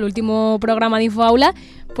será ya el último programa de Infoaula,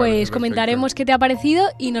 pues comentaremos qué te ha parecido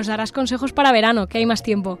y nos darás consejos para verano, que hay más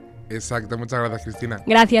tiempo. Exacto, muchas gracias, Cristina.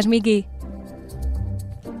 Gracias, Miki.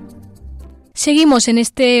 Seguimos en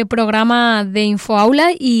este programa de Infoaula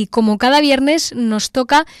y como cada viernes nos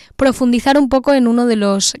toca profundizar un poco en uno de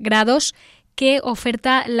los grados que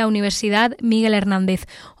oferta la Universidad Miguel Hernández.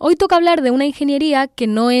 Hoy toca hablar de una ingeniería que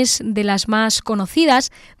no es de las más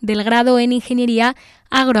conocidas, del grado en Ingeniería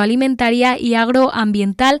agroalimentaria y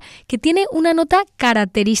agroambiental, que tiene una nota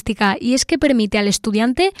característica y es que permite al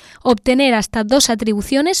estudiante obtener hasta 2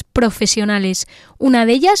 atribuciones profesionales, una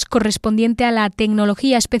de ellas correspondiente a la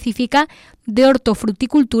tecnología específica de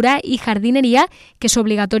hortofruticultura y jardinería, que es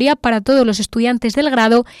obligatoria para todos los estudiantes del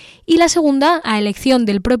grado, y la segunda, a elección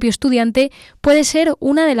del propio estudiante, puede ser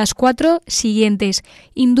una de las 4 siguientes: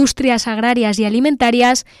 industrias agrarias y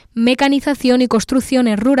alimentarias, mecanización y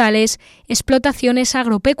construcciones rurales, explotaciones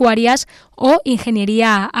agropecuarias o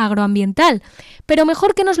ingeniería agroambiental. Pero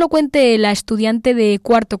mejor que nos lo cuente la estudiante de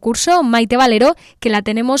 4º curso, Maite Valero, que la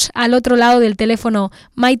tenemos al otro lado del teléfono.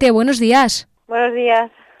 Maite, buenos días. Buenos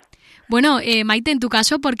días. Bueno, Maite, en tu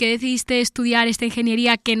caso, ¿por qué decidiste estudiar esta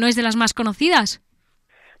ingeniería que no es de las más conocidas?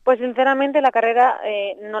 Pues sinceramente la carrera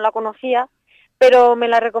no la conocía, pero me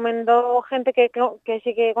la recomendó gente que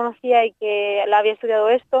sí que conocía y que la había estudiado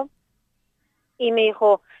esto, y me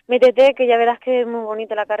dijo, métete que ya verás que es muy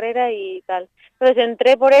bonita la carrera y tal. Entonces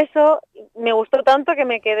entré por eso, me gustó tanto que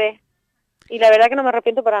me quedé, y la verdad que no me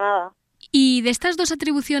arrepiento para nada. Y de estas 2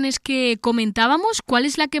 atribuciones que comentábamos, ¿cuál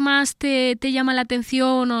es la que más te llama la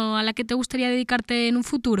atención o a la que te gustaría dedicarte en un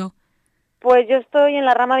futuro? Pues yo estoy en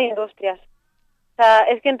la rama de industrias. O sea,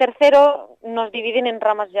 es que en tercero nos dividen en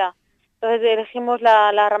ramas ya. Entonces elegimos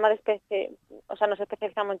la rama nos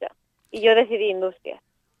especializamos ya. Y yo decidí industrias.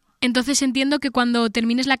 Entonces entiendo que cuando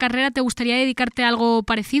termines la carrera te gustaría dedicarte a algo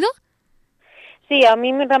parecido. Sí, a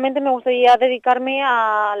mí realmente me gustaría dedicarme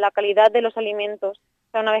a la calidad de los alimentos.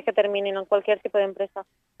 O sea, una vez que terminen en cualquier tipo de empresa.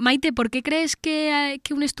 Maite, ¿por qué crees que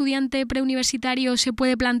un estudiante preuniversitario se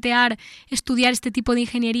puede plantear estudiar este tipo de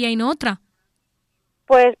ingeniería y no otra?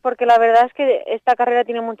 Pues porque la verdad es que esta carrera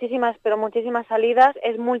tiene muchísimas salidas,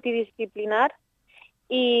 es multidisciplinar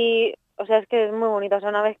y, o sea, es que es muy bonita. O sea,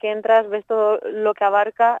 una vez que entras ves todo lo que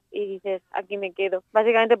abarca y dices, aquí me quedo.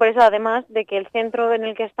 Básicamente por eso, además de que el centro en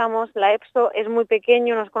el que estamos, la EPSO, es muy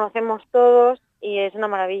pequeño, nos conocemos todos y es una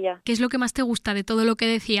maravilla. ¿Qué es lo que más te gusta de todo lo que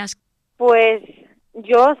decías? Pues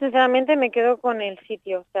yo, sinceramente, me quedo con el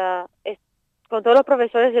sitio. O sea, con todos los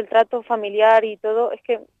profesores, el trato familiar y todo, es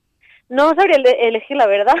que no sabría elegir la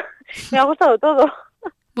verdad. Me ha gustado todo.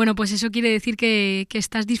 Bueno, pues eso quiere decir que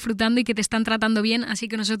estás disfrutando y que te están tratando bien, así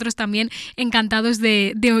que nosotros también encantados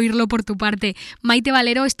de oírlo por tu parte. Maite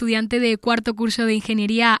Valero, estudiante de 4º curso de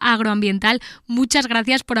Ingeniería Agroambiental, muchas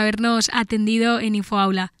gracias por habernos atendido en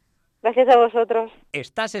InfoAula. Gracias a vosotros.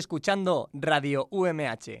 Estás escuchando Radio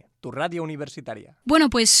UMH, tu radio universitaria. Bueno,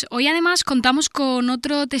 pues hoy además contamos con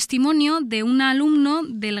otro testimonio de un alumno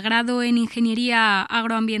del grado en Ingeniería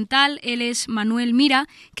Agroambiental. Él es Manuel Mira,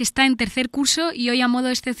 que está en 3er curso, y hoy a modo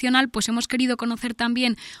excepcional pues hemos querido conocer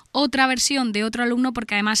también otra versión de otro alumno,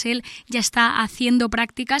 porque además él ya está haciendo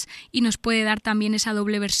prácticas y nos puede dar también esa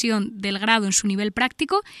doble versión del grado en su nivel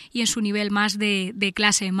práctico y en su nivel más de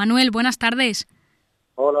clase. Manuel, buenas tardes.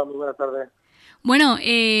 Hola, muy buenas tardes. Bueno,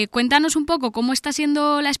 cuéntanos un poco cómo está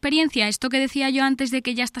siendo la experiencia, esto que decía yo antes de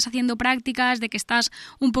que ya estás haciendo prácticas, de que estás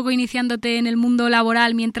un poco iniciándote en el mundo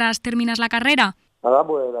laboral mientras terminas la carrera. Nada,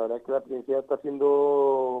 pues la verdad es que la experiencia está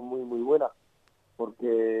siendo muy muy buena,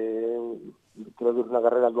 porque creo que es una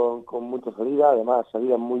carrera con mucha salida, además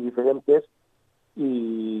salidas muy diferentes,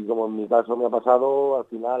 y como en mi caso me ha pasado, al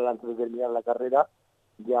final, antes de terminar la carrera,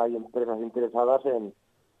 ya hay empresas interesadas en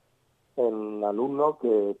alumnos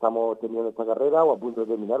que estamos teniendo esta carrera o a punto de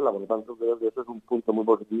terminarla. Por lo tanto, creo que eso es un punto muy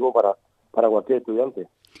positivo para cualquier estudiante.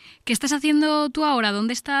 ¿Qué estás haciendo tú ahora?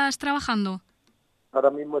 ¿Dónde estás trabajando?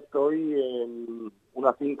 Ahora mismo estoy en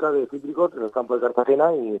una finca de cítricos en el campo de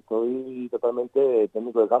Cartagena y estoy totalmente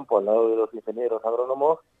técnico de campo, al lado de los ingenieros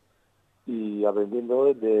agrónomos y aprendiendo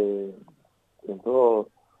en todo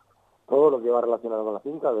lo que va relacionado con la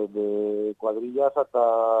finca, desde cuadrillas hasta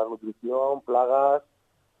nutrición, plagas,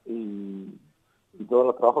 y todos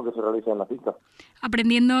los trabajos que se realizan en la finca.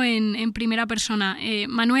 Aprendiendo en primera persona.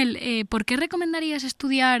 Manuel, ¿por qué recomendarías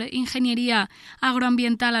estudiar ingeniería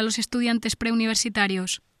agroambiental a los estudiantes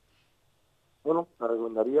preuniversitarios? Bueno, la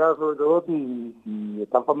recomendaría sobre todo si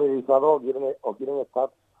están familiarizados o quieren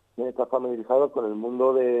estar familiarizados con el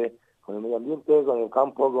mundo con el medio ambiente, con el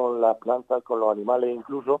campo, con las plantas, con los animales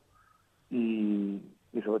incluso, y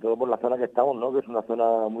sobre todo por la zona que estamos, ¿no? Que es una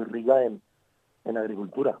zona muy rica en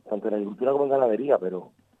agricultura, tanto en agricultura como en ganadería,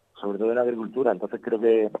 pero sobre todo en agricultura. Entonces creo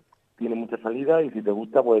que tiene mucha salida y si te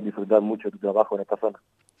gusta puedes disfrutar mucho de tu trabajo en esta zona.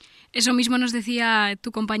 Eso mismo nos decía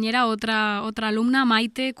tu compañera, otra alumna,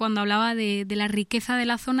 Maite, cuando hablaba de la riqueza de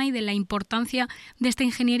la zona y de la importancia de esta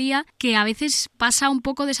ingeniería, que a veces pasa un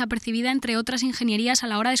poco desapercibida entre otras ingenierías a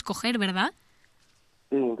la hora de escoger, ¿verdad?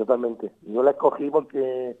 Sí, totalmente. Yo la escogí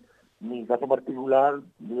porque mi caso particular,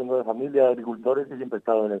 viviendo de familia de agricultores, y siempre he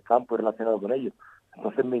estado en el campo y relacionado con ellos.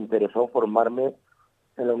 Entonces me interesó formarme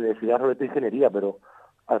en la universidad sobre esta ingeniería, pero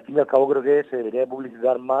al fin y al cabo creo que se debería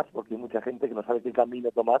publicitar más, porque hay mucha gente que no sabe qué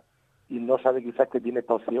camino tomar y no sabe quizás que tiene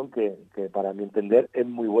esta opción que para mi entender es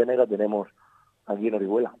muy buena y la tenemos aquí en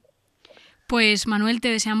Orihuela. Pues Manuel, te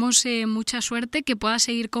deseamos mucha suerte, que puedas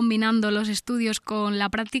seguir combinando los estudios con la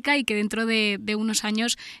práctica y que dentro de unos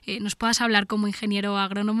años nos puedas hablar como ingeniero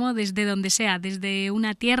agrónomo desde donde sea, desde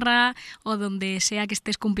una tierra o donde sea que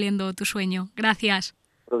estés cumpliendo tu sueño. Gracias.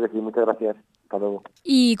 Creo que sí, muchas gracias. Hasta luego.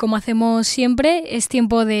 Y como hacemos siempre, es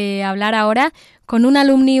tiempo de hablar ahora con un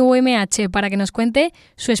alumni UMH para que nos cuente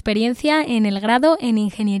su experiencia en el grado en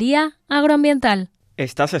Ingeniería Agroambiental.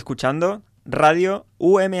 Estás escuchando Radio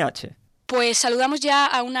UMH. Pues saludamos ya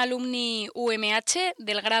a un alumni UMH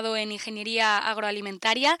del grado en Ingeniería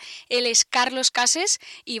Agroalimentaria. Él es Carlos Cases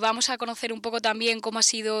y vamos a conocer un poco también cómo ha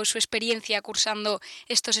sido su experiencia cursando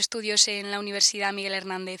estos estudios en la Universidad Miguel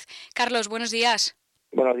Hernández. Carlos, buenos días.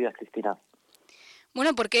 Buenos días, Cristina.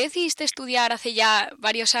 Bueno, ¿por qué decidiste estudiar hace ya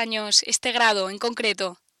varios años este grado en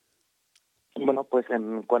concreto? Bueno, pues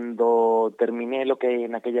cuando terminé lo que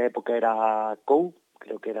en aquella época era COU,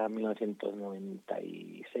 creo que era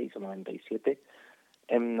 1996 o 97,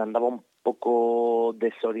 andaba un poco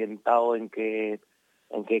desorientado en qué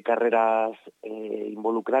carreras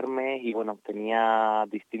involucrarme y bueno, tenía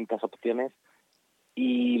distintas opciones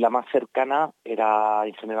y la más cercana era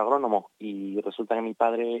ingeniero agrónomo y resulta que mi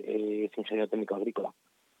padre es ingeniero técnico agrícola.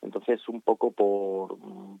 Entonces, un poco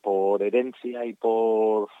por herencia y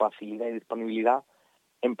por facilidad y disponibilidad,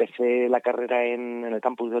 empecé la carrera en el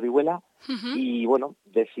campus de Orihuela y bueno,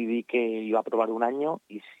 decidí que iba a probar un año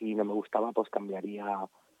y si no me gustaba pues cambiaría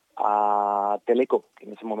a Teleco, que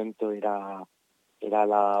en ese momento era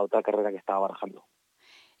la otra carrera que estaba barajando.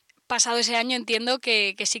 Pasado ese año entiendo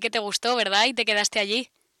que sí que te gustó, ¿verdad? Y te quedaste allí.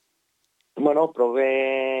 Bueno,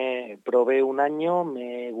 probé un año,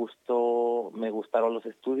 me gustaron los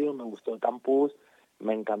estudios, me gustó el campus,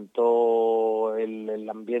 me encantó el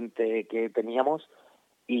ambiente que teníamos.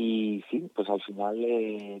 Y sí, pues al final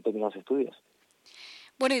terminé los estudios.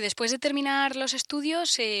 Bueno, y después de terminar los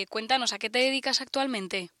estudios, cuéntanos, ¿a qué te dedicas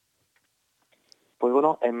actualmente? Pues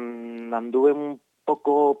bueno, anduve un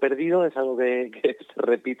poco perdido, es algo que se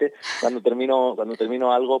repite. Cuando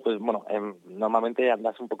termino algo, pues bueno, normalmente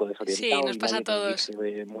andas un poco desorientado. Sí, nos pasa a todos.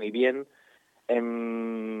 Muy bien.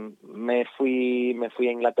 Me fui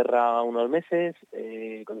a Inglaterra unos meses,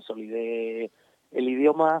 consolidé el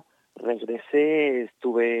idioma. Regresé,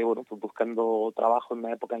 estuve pues buscando trabajo en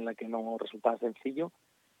una época en la que no resultaba sencillo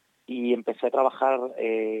y empecé a trabajar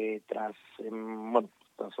tras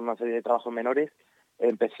una serie de trabajos menores.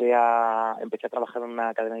 Empecé a trabajar en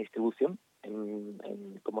una cadena de distribución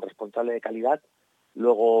como responsable de calidad.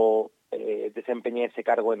 Luego desempeñé ese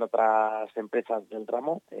cargo en otras empresas del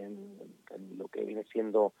ramo, en lo que viene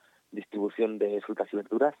siendo distribución de frutas y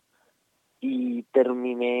verduras. Y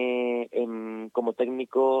terminé como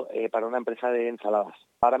técnico para una empresa de ensaladas.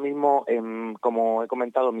 Ahora mismo, como he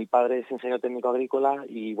comentado, mi padre es ingeniero técnico agrícola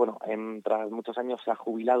y bueno, tras muchos años se ha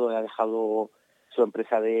jubilado y ha dejado su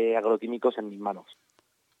empresa de agroquímicos en mis manos.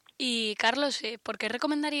 Y Carlos, ¿por qué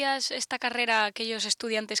recomendarías esta carrera a aquellos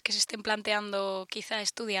estudiantes que se estén planteando quizá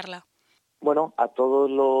estudiarla? Bueno, a todos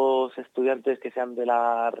los estudiantes que sean de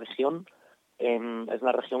la región, es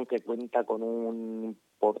una región que cuenta con un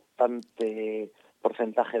importante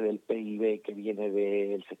porcentaje del PIB que viene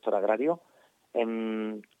del sector agrario.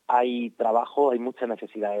 Hay trabajo, hay mucha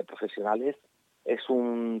necesidad de profesionales. Es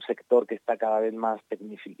un sector que está cada vez más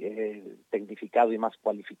tecnificado y más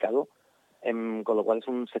cualificado, con lo cual es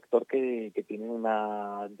un sector que tiene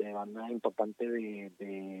una demanda importante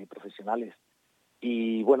de profesionales.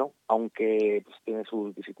 Y bueno, aunque pues, tiene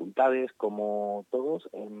sus dificultades, como todos,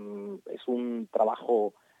 es un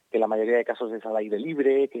trabajo que en la mayoría de casos es al aire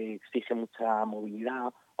libre, que exige mucha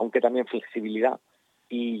movilidad, aunque también flexibilidad.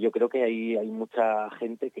 Y yo creo que hay mucha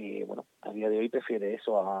gente que, bueno, a día de hoy prefiere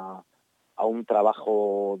eso a un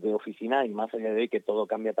trabajo de oficina y más a día de hoy que todo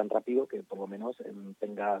cambia tan rápido que por lo menos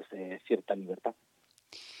tengas cierta libertad.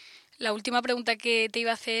 La última pregunta que te iba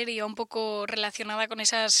a hacer iba un poco relacionada con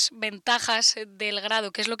esas ventajas del grado.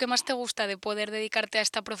 ¿Qué es lo que más te gusta de poder dedicarte a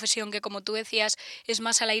esta profesión que, como tú decías, es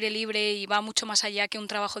más al aire libre y va mucho más allá que un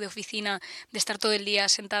trabajo de oficina, de estar todo el día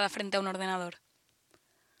sentada frente a un ordenador?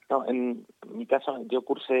 No, en mi caso yo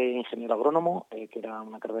cursé ingeniero agrónomo, que era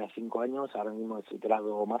una carrera de 5 años, ahora mismo es el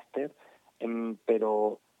grado máster,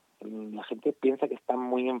 pero la gente piensa que está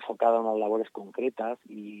muy enfocada en las labores concretas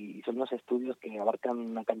y son unos estudios que abarcan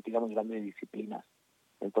una cantidad muy grande de disciplinas.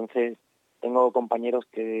 Entonces, tengo compañeros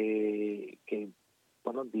que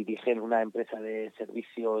dirigen una empresa de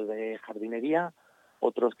servicios de jardinería,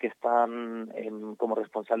 otros que están como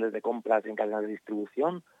responsables de compras en cadenas de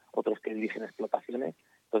distribución, otros que dirigen explotaciones.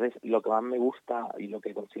 Entonces, lo que más me gusta y lo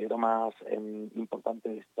que considero más importante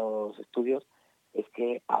de estos estudios es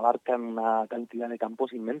que abarcan una cantidad de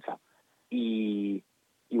campos inmensa. Y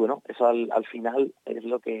bueno, eso al final es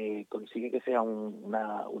lo que consigue que sea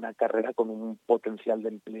una carrera con un potencial de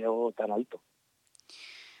empleo tan alto.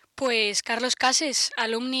 Pues Carlos Cases,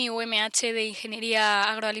 alumni UMH de Ingeniería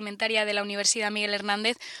Agroalimentaria de la Universidad Miguel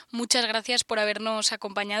Hernández, muchas gracias por habernos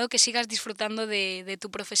acompañado, que sigas disfrutando de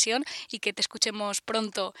tu profesión y que te escuchemos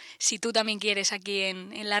pronto, si tú también quieres, aquí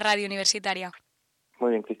en la radio universitaria.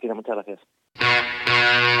 Muy bien, Cristina, muchas gracias.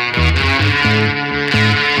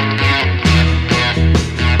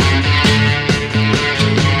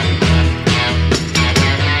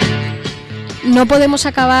 No podemos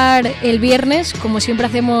acabar el viernes, como siempre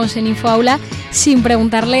hacemos en InfoAula, sin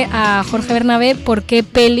preguntarle a Jorge Bernabé por qué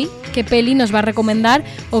peli nos va a recomendar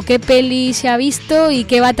o qué peli se ha visto y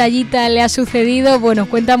qué batallita le ha sucedido. Bueno,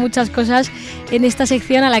 cuenta muchas cosas en esta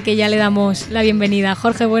sección a la que ya le damos la bienvenida.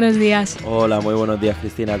 Jorge, buenos días. Hola, muy buenos días,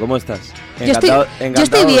 Cristina. ¿Cómo estás? Yo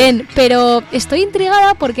estoy bien, pero estoy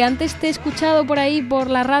intrigada porque antes te he escuchado por ahí por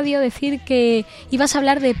la radio decir que ibas a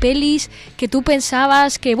hablar de pelis que tú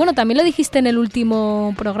pensabas que, bueno, también lo dijiste en el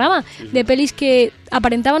último programa, de pelis que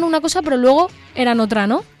aparentaban una cosa pero luego eran otra,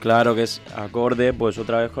 ¿no? Claro, que es acorde pues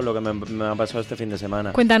otra vez con lo que me ha pasado este fin de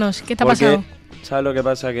semana. Cuéntanos, ¿qué te ha pasado? ¿Sabes lo que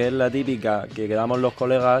pasa? Que es la típica que quedamos los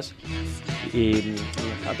colegas y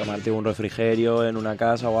a tomarte un refrigerio en una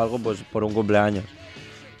casa o algo pues por un cumpleaños.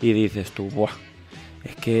 Y dices tú, ¡buah!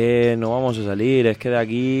 Es que no vamos a salir, es que de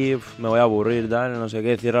aquí me voy a aburrir, tal, no sé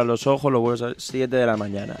qué. Cierras los ojos, lo vuelves a 7 de la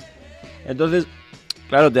mañana. Entonces,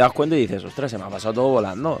 claro, te das cuenta y dices, ostras, se me ha pasado todo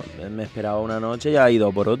volando. Me esperaba una noche y ha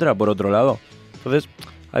ido por otro lado. Entonces,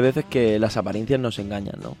 hay veces que las apariencias nos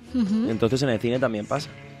engañan, ¿no? Uh-huh. Entonces en el cine también pasa.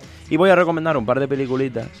 Y voy a recomendar un par de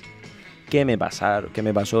peliculitas que me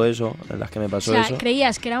pasó eso, en las que me pasó eso. O sea,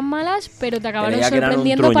 creías que eran malas, pero te acabaron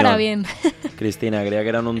sorprendiendo para bien. Cristina, creía que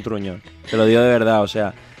eran un truñón. Te lo digo de verdad, o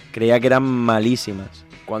sea, creía que eran malísimas.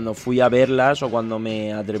 Cuando fui a verlas o cuando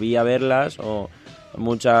me atreví a verlas, o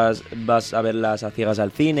muchas vas a verlas a ciegas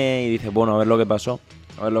al cine y dices, bueno, a ver lo que pasó,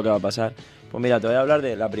 a ver lo que va a pasar. Pues mira, te voy a hablar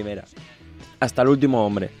de la primera. Hasta el último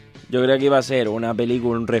hombre. Yo creía que iba a ser una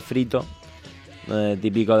película, un refrito,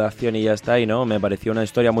 típico de acción y ya está, y no, me pareció una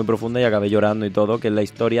historia muy profunda y acabé llorando y todo, que es la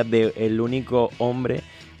historia del único hombre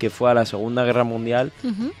que fue a la Segunda Guerra Mundial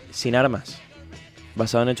sin armas,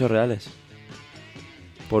 basado en hechos reales,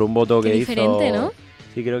 por un voto que hizo... diferente, ¿no?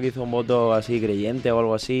 Sí, creo que hizo un voto así creyente o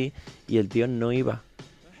algo así, y el tío no iba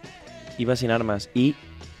sin armas, y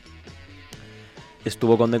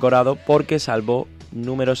estuvo condecorado porque salvó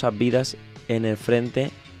numerosas vidas en el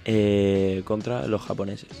frente contra los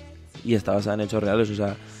japoneses. Y está basada en hechos reales, o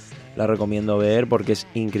sea, la recomiendo ver porque es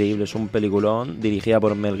increíble, es un peliculón dirigida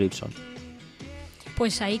por Mel Gibson.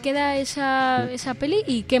 Pues ahí queda esa peli.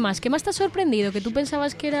 ¿Y qué más? ¿Qué más te ha sorprendido? ¿Que tú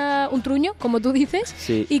pensabas que era un truño, como tú dices?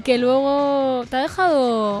 Sí. Y que luego te ha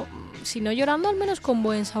dejado, si no llorando, al menos con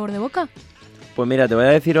buen sabor de boca. Pues mira, te voy a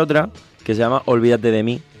decir otra que se llama Olvídate de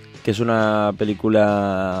mí, que es una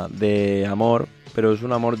película de amor, pero es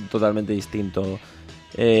un amor totalmente distinto.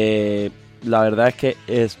 La verdad es que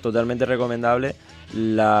es totalmente recomendable.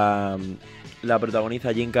 La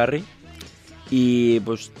protagoniza Jim Carrey y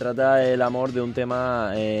pues trata el amor de un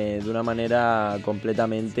tema de una manera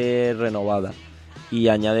completamente renovada y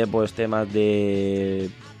añade pues temas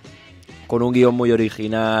con un guión muy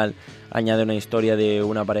original. Añade una historia de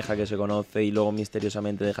una pareja que se conoce y luego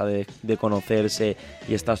misteriosamente deja de conocerse,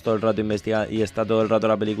 y estás todo el rato investigando y está todo el rato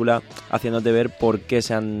la película haciéndote ver por qué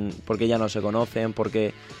ya no se conocen, por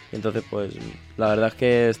qué. Entonces pues la verdad es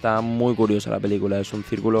que está muy curiosa la película, es un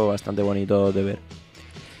círculo bastante bonito de ver.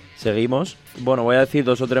 Seguimos. Bueno, voy a decir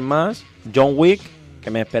 2 o 3 más. John Wick,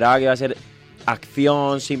 que me esperaba que iba a ser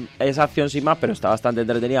acción sin más, pero está bastante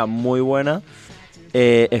entretenida, muy buena.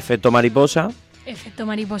 Efecto mariposa. Efecto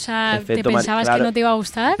mariposa, ¿te pensabas claro, que no te iba a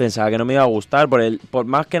gustar? Pensaba que no me iba a gustar, por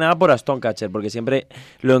más que nada por Ashton Kutcher, porque siempre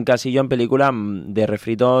lo encasillo en películas de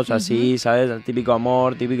refritos así, ¿sabes? El típico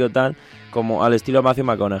amor, típico tal, como al estilo Matthew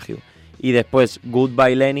McConaughey. Y después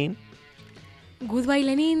Goodbye Lenin. Goodbye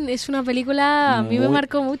Lenin es una película, a mí me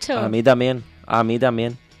marcó mucho. A mí también.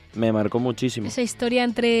 Me marcó muchísimo. Esa historia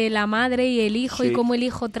entre la madre y el hijo, sí, y cómo el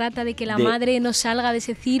hijo trata de que la madre no salga de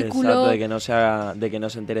ese círculo. Exacto, de que no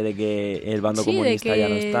se entere de que el bando comunista ya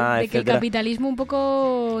no está, de etcétera. Que el capitalismo un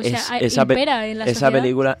poco impera en la sociedad. Esa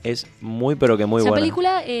película es muy, pero que muy buena. Esa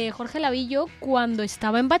película, Jorge, la vi yo cuando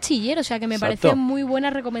estaba en bachiller, o sea que me parece muy buena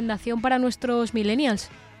recomendación para nuestros millennials.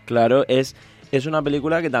 Claro, es una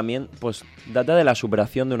película que también pues data de la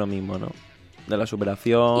superación de uno mismo, ¿no? De la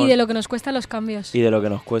superación. Y de lo que nos cuesta los cambios. Y de lo que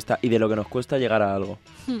nos cuesta llegar a algo.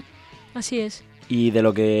 Así es. Y de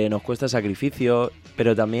lo que nos cuesta sacrificio,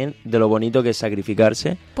 pero también de lo bonito que es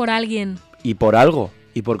sacrificarse. Por alguien. Y por algo,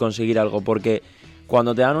 y por conseguir algo. Porque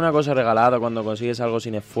cuando te dan una cosa regalada, cuando consigues algo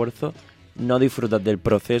sin esfuerzo, no disfrutas del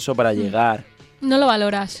proceso para llegar. No lo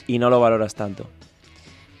valoras. Y no lo valoras tanto.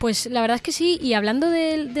 Pues la verdad es que sí, y hablando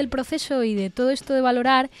del proceso y de todo esto de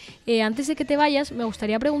valorar, antes de que te vayas, me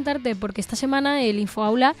gustaría preguntarte, porque esta semana el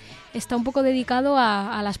Infoaula está un poco dedicado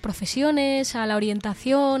a las profesiones, a la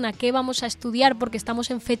orientación, a qué vamos a estudiar, porque estamos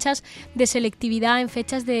en fechas de selectividad, en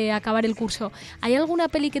fechas de acabar el curso. ¿Hay alguna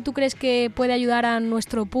peli que tú crees que puede ayudar a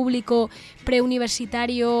nuestro público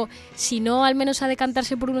preuniversitario, si no al menos a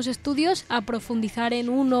decantarse por unos estudios, a profundizar en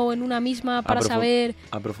uno o en una misma para saber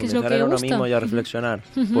qué es lo que en uno gusta? mismo y a reflexionar.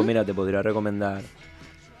 Pues mira, te podría recomendar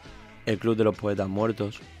El Club de los Poetas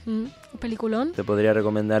Muertos. Peliculón. Te podría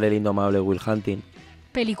recomendar El Indomable Will Hunting.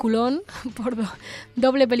 Peliculón,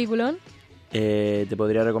 doble peliculón. Te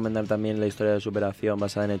podría recomendar también la historia de superación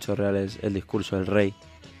basada en hechos reales, El Discurso del Rey.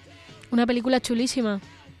 Una película chulísima.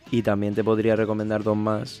 Y también te podría recomendar dos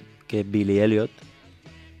más, que es Billy Elliot.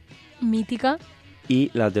 Mítica.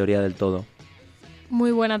 Y La Teoría del Todo.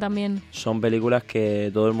 Muy buena también. Son películas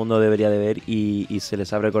que todo el mundo debería de ver y se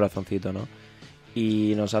les abre el corazoncito, ¿no?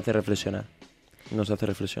 Y nos hace reflexionar.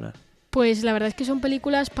 Pues la verdad es que son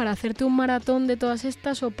películas para hacerte un maratón de todas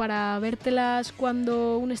estas o para vértelas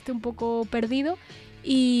cuando uno esté un poco perdido,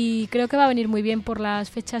 y creo que va a venir muy bien por las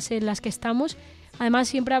fechas en las que estamos. Además,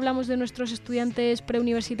 siempre hablamos de nuestros estudiantes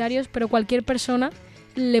preuniversitarios, pero cualquier persona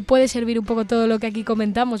le puede servir un poco todo lo que aquí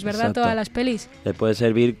comentamos, ¿verdad? Exacto. Todas las pelis. Les puede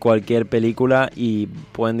servir cualquier película y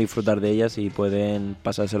pueden disfrutar de ellas y pueden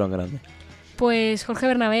pasárselo en grande. Pues Jorge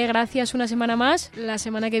Bernabé, gracias una semana más. La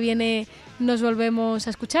semana que viene nos volvemos a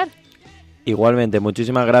escuchar. Igualmente,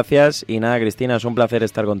 muchísimas gracias y nada, Cristina, es un placer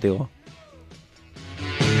estar contigo.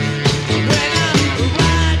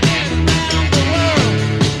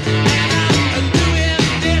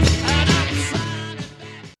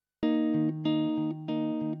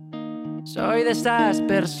 Soy de esas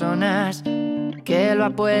personas que lo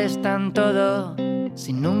apuestan todo,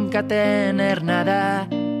 sin nunca tener nada,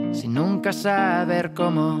 sin nunca saber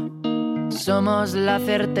cómo. Somos la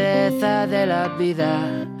certeza de la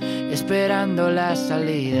vida, esperando la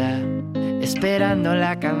salida, esperando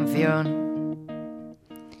la canción.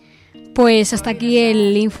 Pues hasta aquí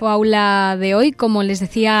el Infoaula de hoy. Como les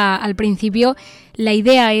decía al principio, la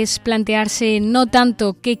idea es plantearse no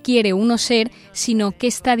tanto qué quiere uno ser, sino qué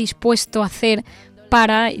está dispuesto a hacer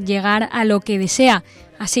para llegar a lo que desea.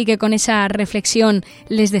 Así que con esa reflexión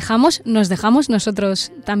nos dejamos,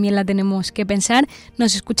 nosotros también la tenemos que pensar.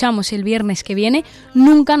 Nos escuchamos el viernes que viene.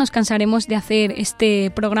 Nunca nos cansaremos de hacer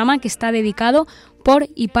este programa que está dedicado por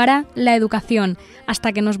y para la educación.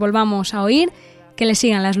 Hasta que nos volvamos a oír, que le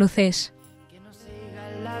sigan las luces. Que nos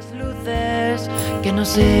sigan las luces, que nos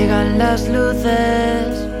sigan las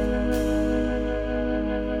luces.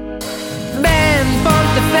 Ven,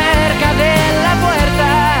 ponte cerca de la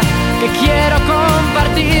puerta, que quiero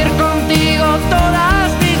compartir contigo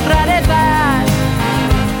todas mis rarezas.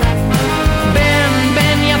 Ven,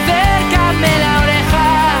 ven y acércame la oreja,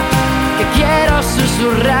 que quiero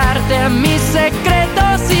susurrarte mis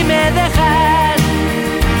secretos si me dejas.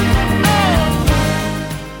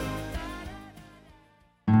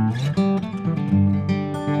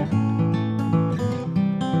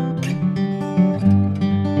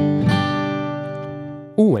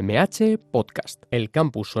 UMH Podcast, el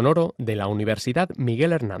campus sonoro de la Universidad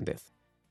Miguel Hernández.